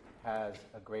always has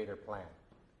a greater plan.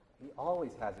 He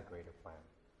always has a greater plan.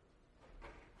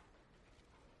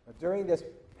 Now, during this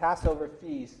Passover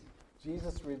feast,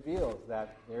 Jesus reveals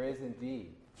that there is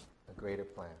indeed a greater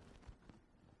plan.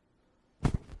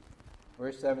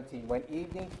 Verse 17, when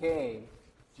evening came,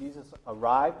 Jesus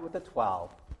arrived with the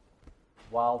 12.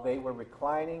 While they were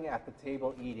reclining at the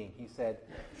table eating, he said,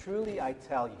 "Truly I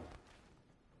tell you,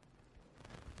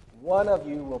 one of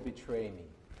you will betray me,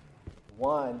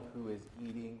 one who is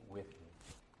eating with me."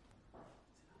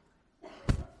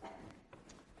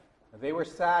 They were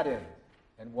saddened,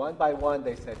 and one by one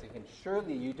they said to him,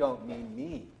 "Surely you don't mean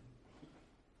me."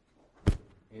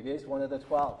 "It is one of the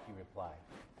 12, he replied,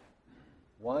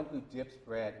 "one who dips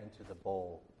bread into the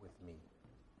bowl with me.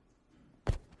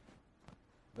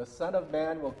 The Son of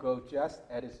Man will go just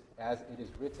as it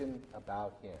is written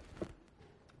about him.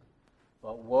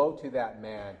 But woe to that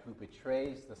man who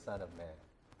betrays the Son of Man.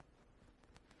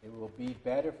 It will be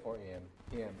better for him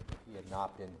if he had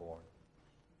not been born."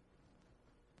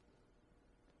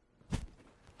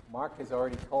 Mark has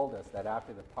already told us that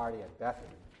after the party at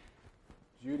Bethany,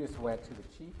 Judas went to the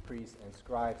chief priests and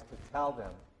scribes to tell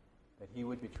them that he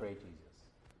would betray Jesus.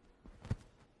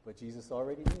 But Jesus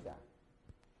already knew that.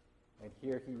 And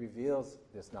here he reveals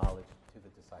this knowledge to the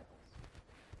disciples.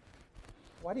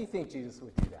 Why do you think Jesus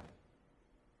would do that?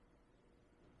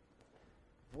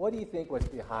 What do you think was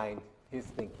behind his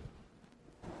thinking?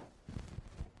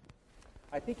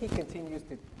 I think he continues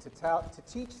to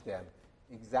teach them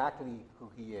exactly who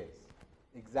he is,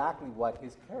 exactly what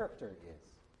his character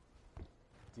is.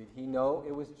 Did he know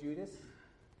it was Judas?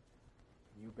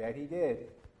 You bet he did.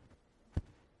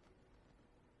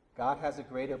 God has a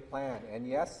greater plan, and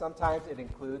yes, sometimes it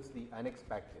includes the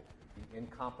unexpected, the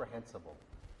incomprehensible.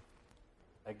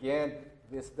 Again,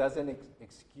 this doesn't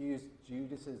excuse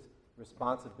Judas's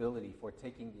responsibility for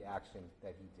taking the action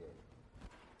that he did.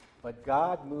 But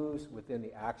God moves within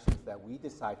the actions that we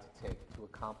decide to take to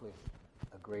accomplish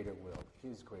a greater will,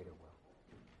 his greater will.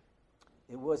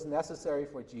 It was necessary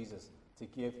for Jesus to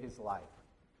give his life,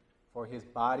 for his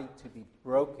body to be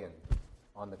broken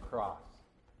on the cross,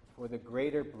 for the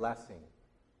greater blessing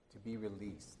to be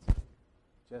released,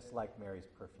 just like Mary's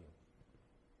perfume.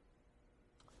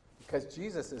 Because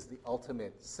Jesus is the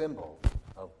ultimate symbol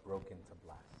of broken to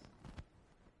bless.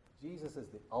 Jesus is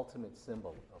the ultimate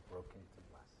symbol of broken to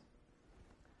bless.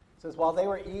 It says, while they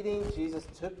were eating, Jesus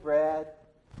took bread,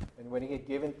 and when he had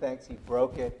given thanks, he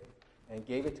broke it and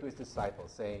gave it to his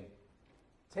disciples, saying,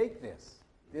 "Take this.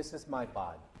 This is my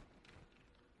body."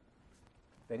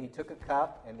 Then he took a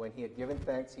cup, and when he had given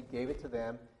thanks, he gave it to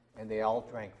them, and they all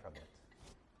drank from it.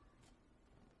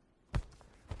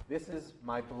 "This is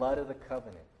my blood of the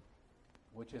covenant,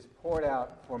 which is poured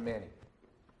out for many,"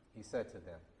 he said to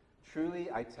them. "Truly,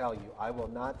 I tell you, I will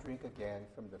not drink again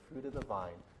from the fruit of the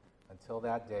vine until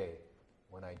that day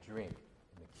when I drink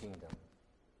in the kingdom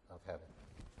of heaven."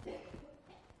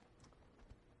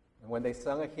 And when they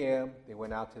sung a hymn, they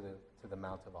went out to the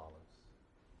Mount of Olives.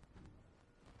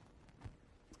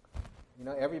 You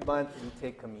know, every month we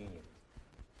take communion.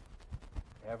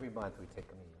 Every month we take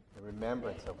communion, the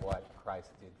remembrance of what Christ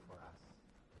did for us.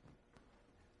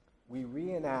 We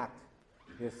reenact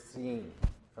this scene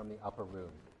from the upper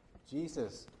room.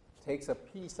 Jesus takes a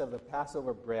piece of the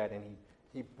Passover bread and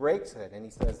he breaks it and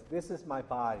he says, "This is my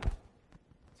body.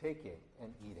 Take it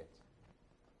and eat it."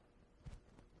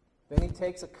 Then he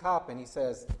takes a cup and he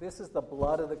says, "This is the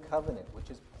blood of the covenant, which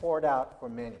is poured out for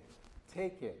many.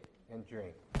 Take it and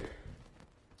drink."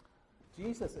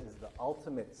 Jesus is the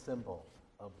ultimate symbol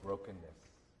of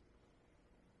brokenness.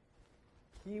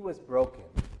 He was broken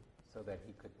so that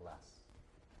he could bless.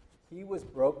 He was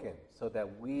broken so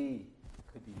that we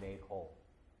could be made whole.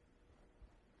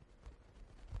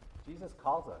 Jesus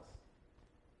calls us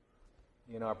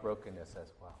in our brokenness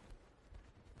as well.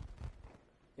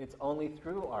 It's only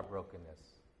through our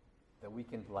brokenness that we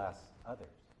can bless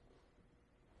others.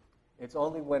 It's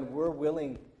only when we're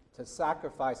willing to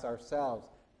sacrifice ourselves,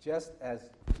 just as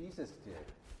Jesus did,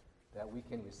 that we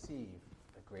can receive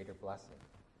a greater blessing.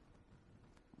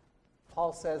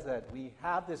 Paul says that we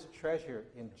have this treasure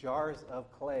in jars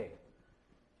of clay,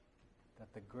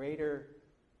 that the greater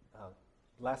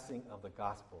blessing of the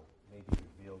gospel may be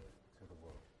revealed to the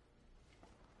world.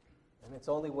 And it's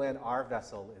only when our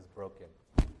vessel is broken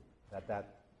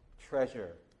that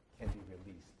treasure can be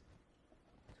released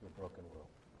to a broken world.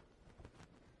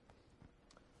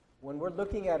 When we're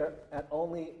looking at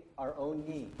only our own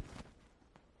needs,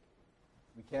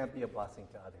 we can't be a blessing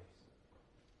to others.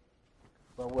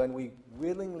 But when we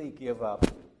willingly give up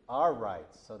our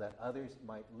rights so that others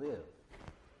might live,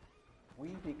 we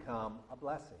become a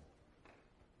blessing.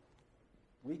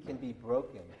 We can be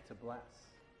broken to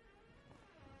bless.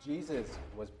 Jesus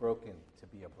was broken to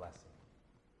be a blessing.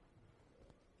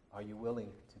 Are you willing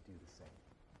to do the same?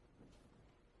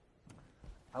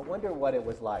 I wonder what it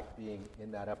was like being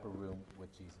in that upper room with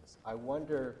Jesus. I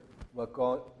wonder what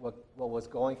was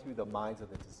going through the minds of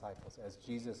the disciples as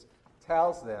Jesus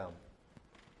tells them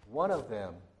one of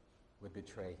them would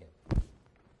betray him.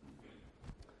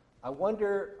 I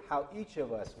wonder how each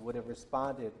of us would have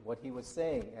responded what he was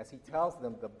saying as he tells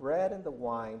them the bread and the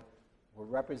wine were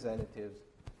representatives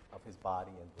of his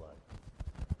body and blood.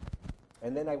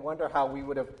 And then I wonder how we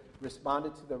would have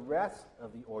responded to the rest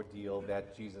of the ordeal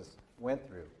that Jesus went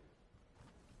through.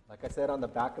 Like I said, on the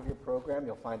back of your program,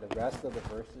 you'll find the rest of the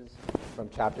verses from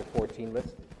chapter 14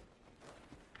 listed.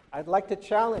 I'd like to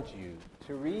challenge you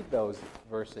to read those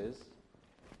verses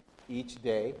each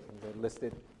day, and they're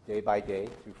listed day by day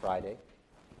through Friday,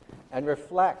 and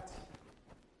reflect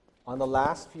on the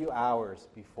last few hours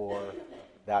before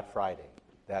that Friday,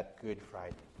 that Good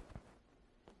Friday.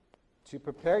 To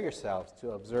prepare yourselves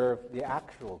to observe the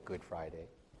actual Good Friday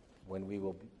when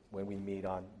we meet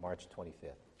on March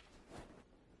 25th.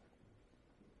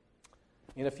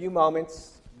 In a few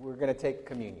moments, we're going to take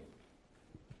communion.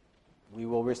 We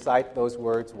will recite those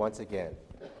words once again.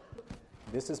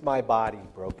 This is my body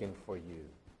broken for you.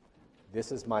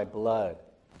 This is my blood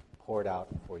poured out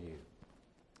for you.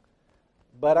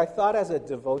 But I thought as a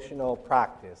devotional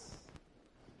practice,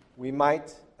 we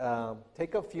might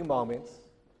take a few moments,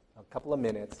 a couple of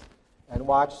minutes, and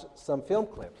watch some film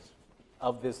clips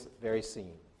of this very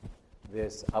scene,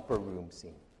 this upper room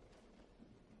scene,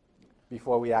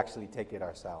 before we actually take it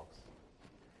ourselves.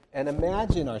 And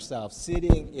imagine ourselves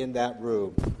sitting in that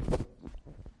room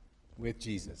with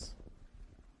Jesus.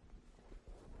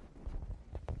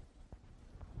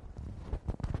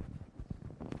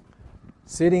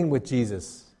 Sitting with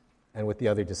Jesus and with the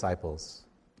other disciples,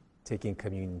 taking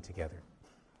communion together.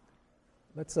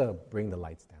 Let's bring the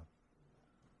lights down.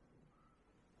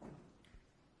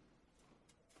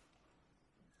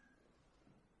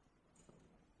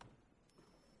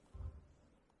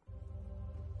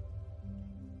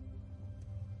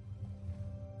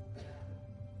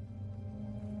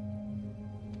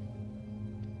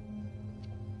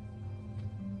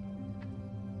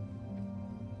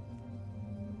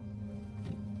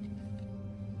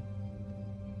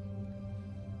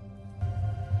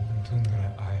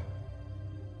 Tundra ai.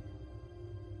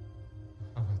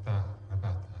 Avata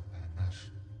abata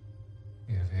nash.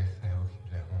 Yeve khayok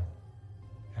lehon.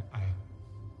 Ai.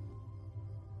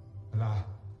 La.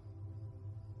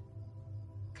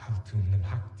 Kaltum nem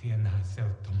hakti na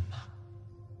seltumma.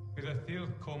 Ila thil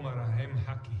komara hem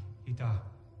haki ita.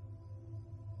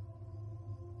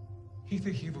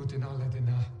 Hithe hivo denala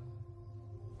dena.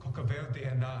 Kokavel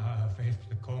de na faith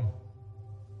the kom.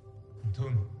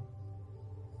 Tun.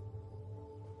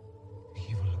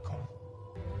 Hivo le kom.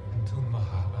 Tun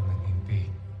maha amanin be.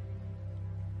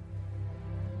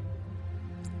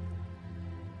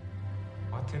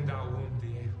 Watenda de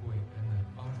ehwe en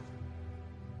Arthur.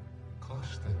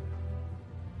 Costa.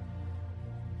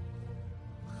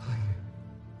 Chaya.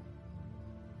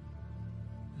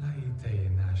 Laite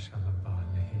na shalaba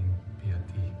lehin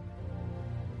biati.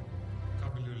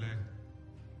 Kabilule.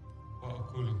 Wa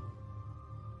akulu.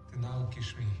 Tenal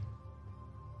kishmi.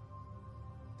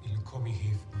 Il komi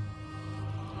hiv.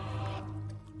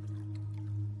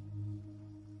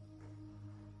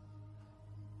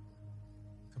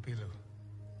 Kapilu.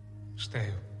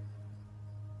 Steo.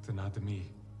 Tenademi.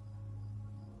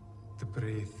 De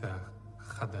breitha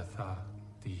chadatha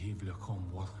di hiv lekom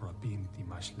wathrabin di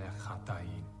mashlech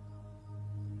chatayin.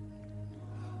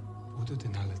 Bodo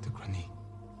denale de grani.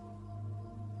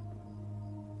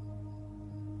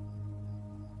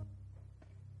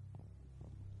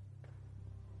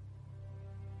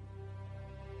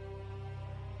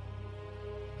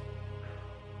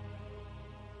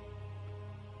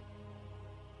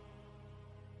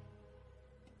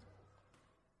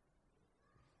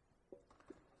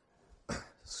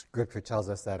 Scripture tells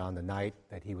us that on the night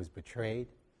that he was betrayed,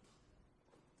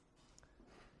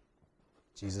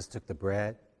 Jesus took the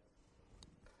bread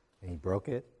and he broke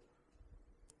it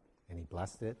and he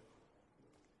blessed it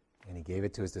and he gave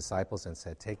it to his disciples and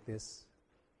said, "Take this.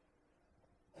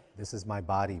 This is my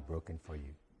body broken for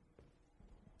you.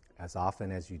 As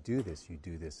often as you do this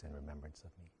in remembrance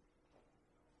of me."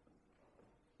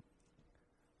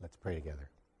 Let's pray together.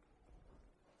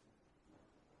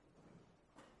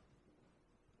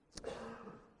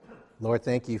 Lord,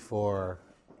 thank you for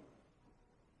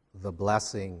the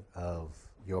blessing of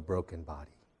your broken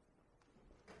body.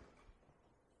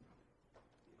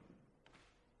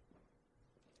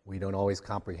 We don't always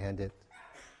comprehend it.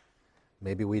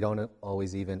 Maybe we don't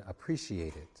always even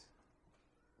appreciate it.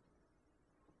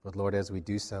 But Lord, as we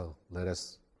do so, let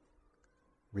us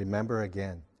remember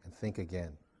again and think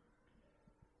again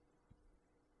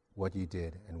what you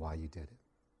did and why you did it.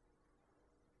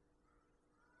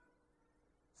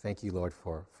 Thank you, Lord,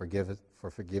 for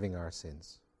forgiving our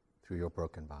sins through your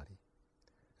broken body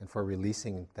and for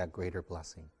releasing that greater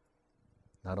blessing,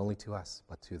 not only to us,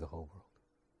 but to the whole world.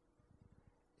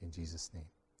 In Jesus' name,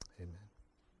 amen.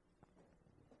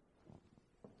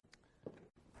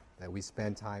 That we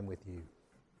spend time with you.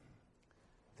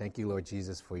 Thank you, Lord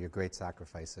Jesus, for your great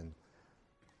sacrifice and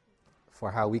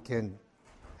for how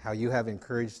you have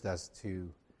encouraged us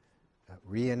to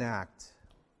reenact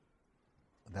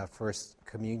that first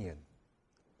communion,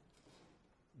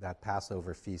 that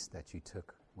Passover feast that you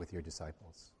took with your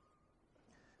disciples.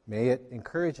 May it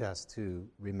encourage us to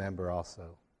remember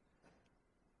also,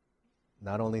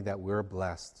 not only that we're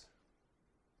blessed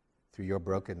through your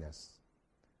brokenness,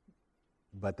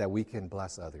 but that we can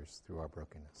bless others through our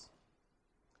brokenness.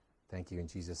 Thank you in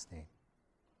Jesus' name.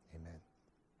 Amen.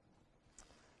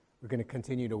 We're going to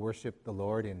continue to worship the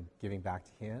Lord in giving back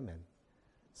to him, and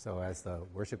so as the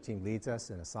worship team leads us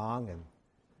in a song and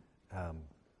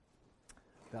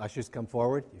the ushers come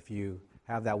forward, if you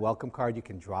have that welcome card, you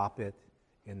can drop it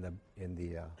in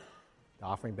the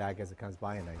offering bag as it comes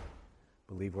by, and I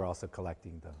believe we're also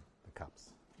collecting the cups.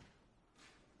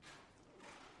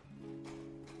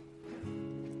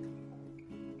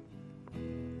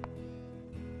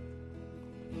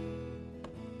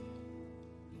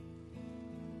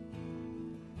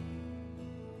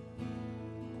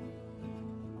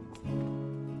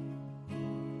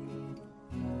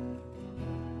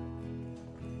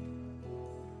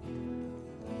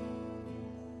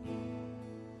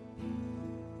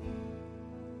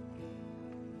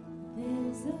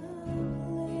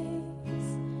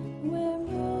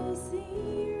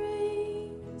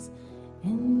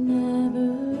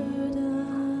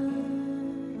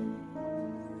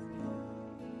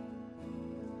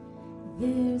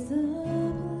 There's a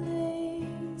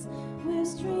place where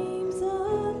streams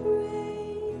of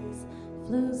grace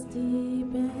flows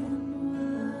deep and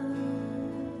wide.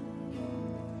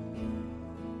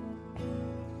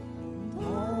 And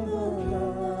all the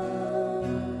love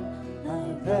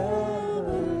I've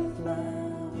ever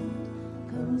found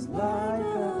comes like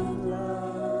a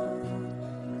flood,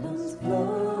 comes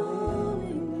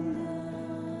flowing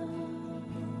down.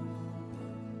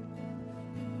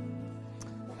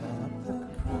 At the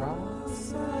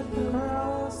cross,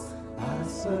 I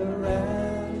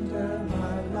surrender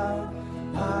my life.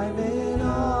 I'm in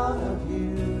awe of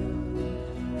you.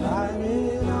 I'm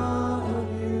in awe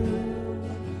of you.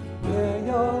 Where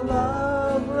your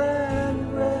love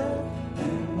ran red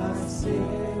and my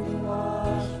sin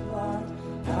washed white.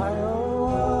 I owe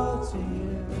all to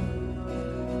you.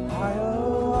 I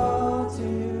owe all to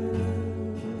you,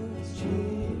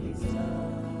 Jesus.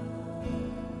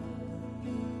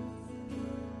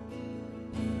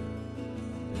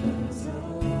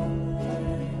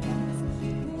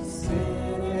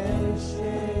 Sin and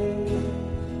shame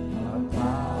are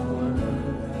powerless.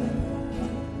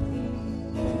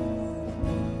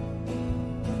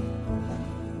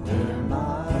 Where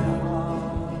my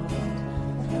heart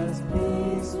has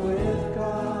peace with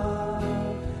God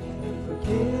and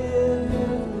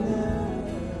forgiveness.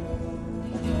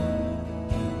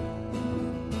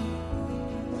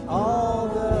 All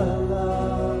the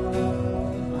love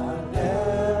I've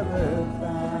ever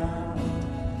found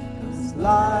comes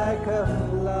like a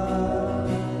flood,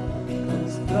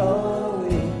 comes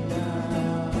flowing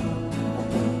down.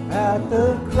 At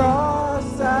the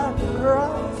cross, I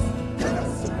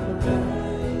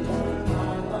surrender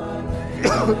my life.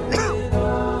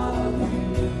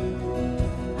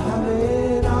 I'm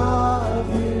in awe of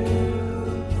you.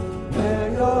 Where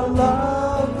your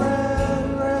love ran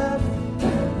red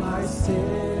and my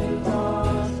sin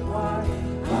washed white.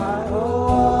 I owe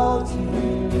all to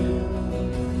you.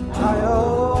 I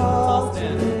owe all to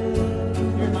you.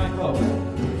 Hear my hope.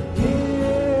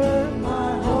 Here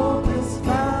my hope is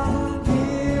found.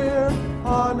 Here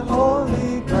on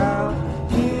holy ground.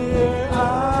 Here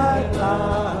I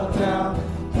bow down.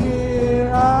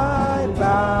 Here I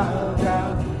bow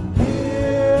down.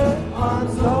 Here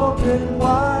arms open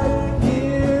wide.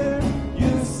 Here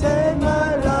you save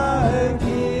my life.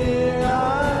 Here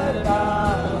I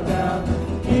bow down.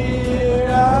 Here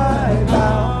I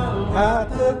bow. At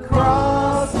the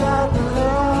cross,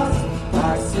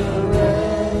 I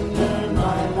surrender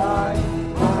my life.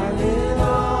 I'm in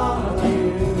awe of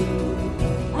you.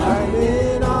 I'm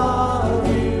in awe of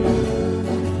you.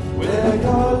 Where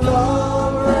your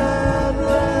love ran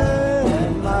red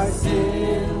and my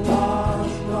sin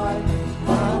washed white. I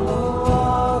owe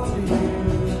all to you.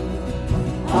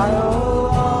 I owe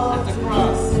all At the to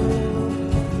cross. you.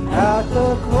 At the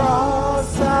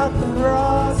cross,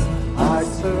 I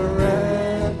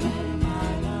surrender my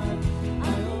life. I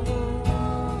owe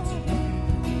all to you.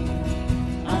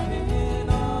 I'm in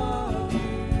awe of you.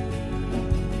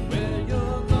 Where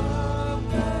your love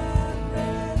ran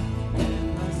red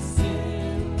and my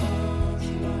sin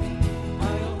washed white. I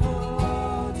owe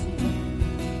all to you.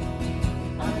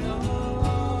 I owe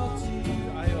all to you.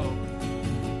 I owe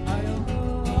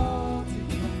all to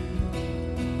you.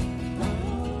 I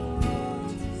owe all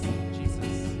to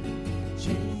Jesus.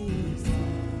 Jesus.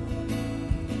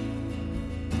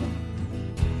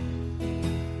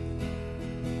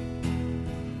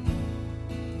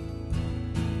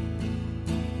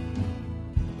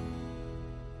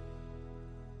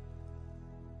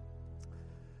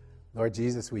 Lord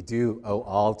Jesus, we do owe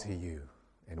all to you,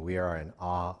 and we are in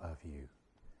awe of you.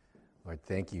 Lord,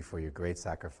 thank you for your great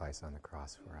sacrifice on the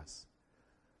cross for us.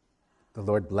 The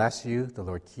Lord bless you, the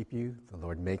Lord keep you, the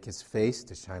Lord make his face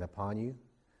to shine upon you,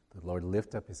 the Lord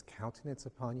lift up his countenance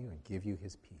upon you and give you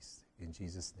his peace. In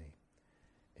Jesus' name,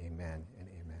 amen and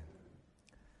amen.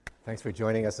 Thanks for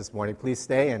joining us this morning. Please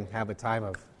stay and have a time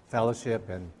of fellowship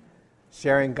and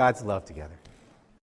sharing God's love together.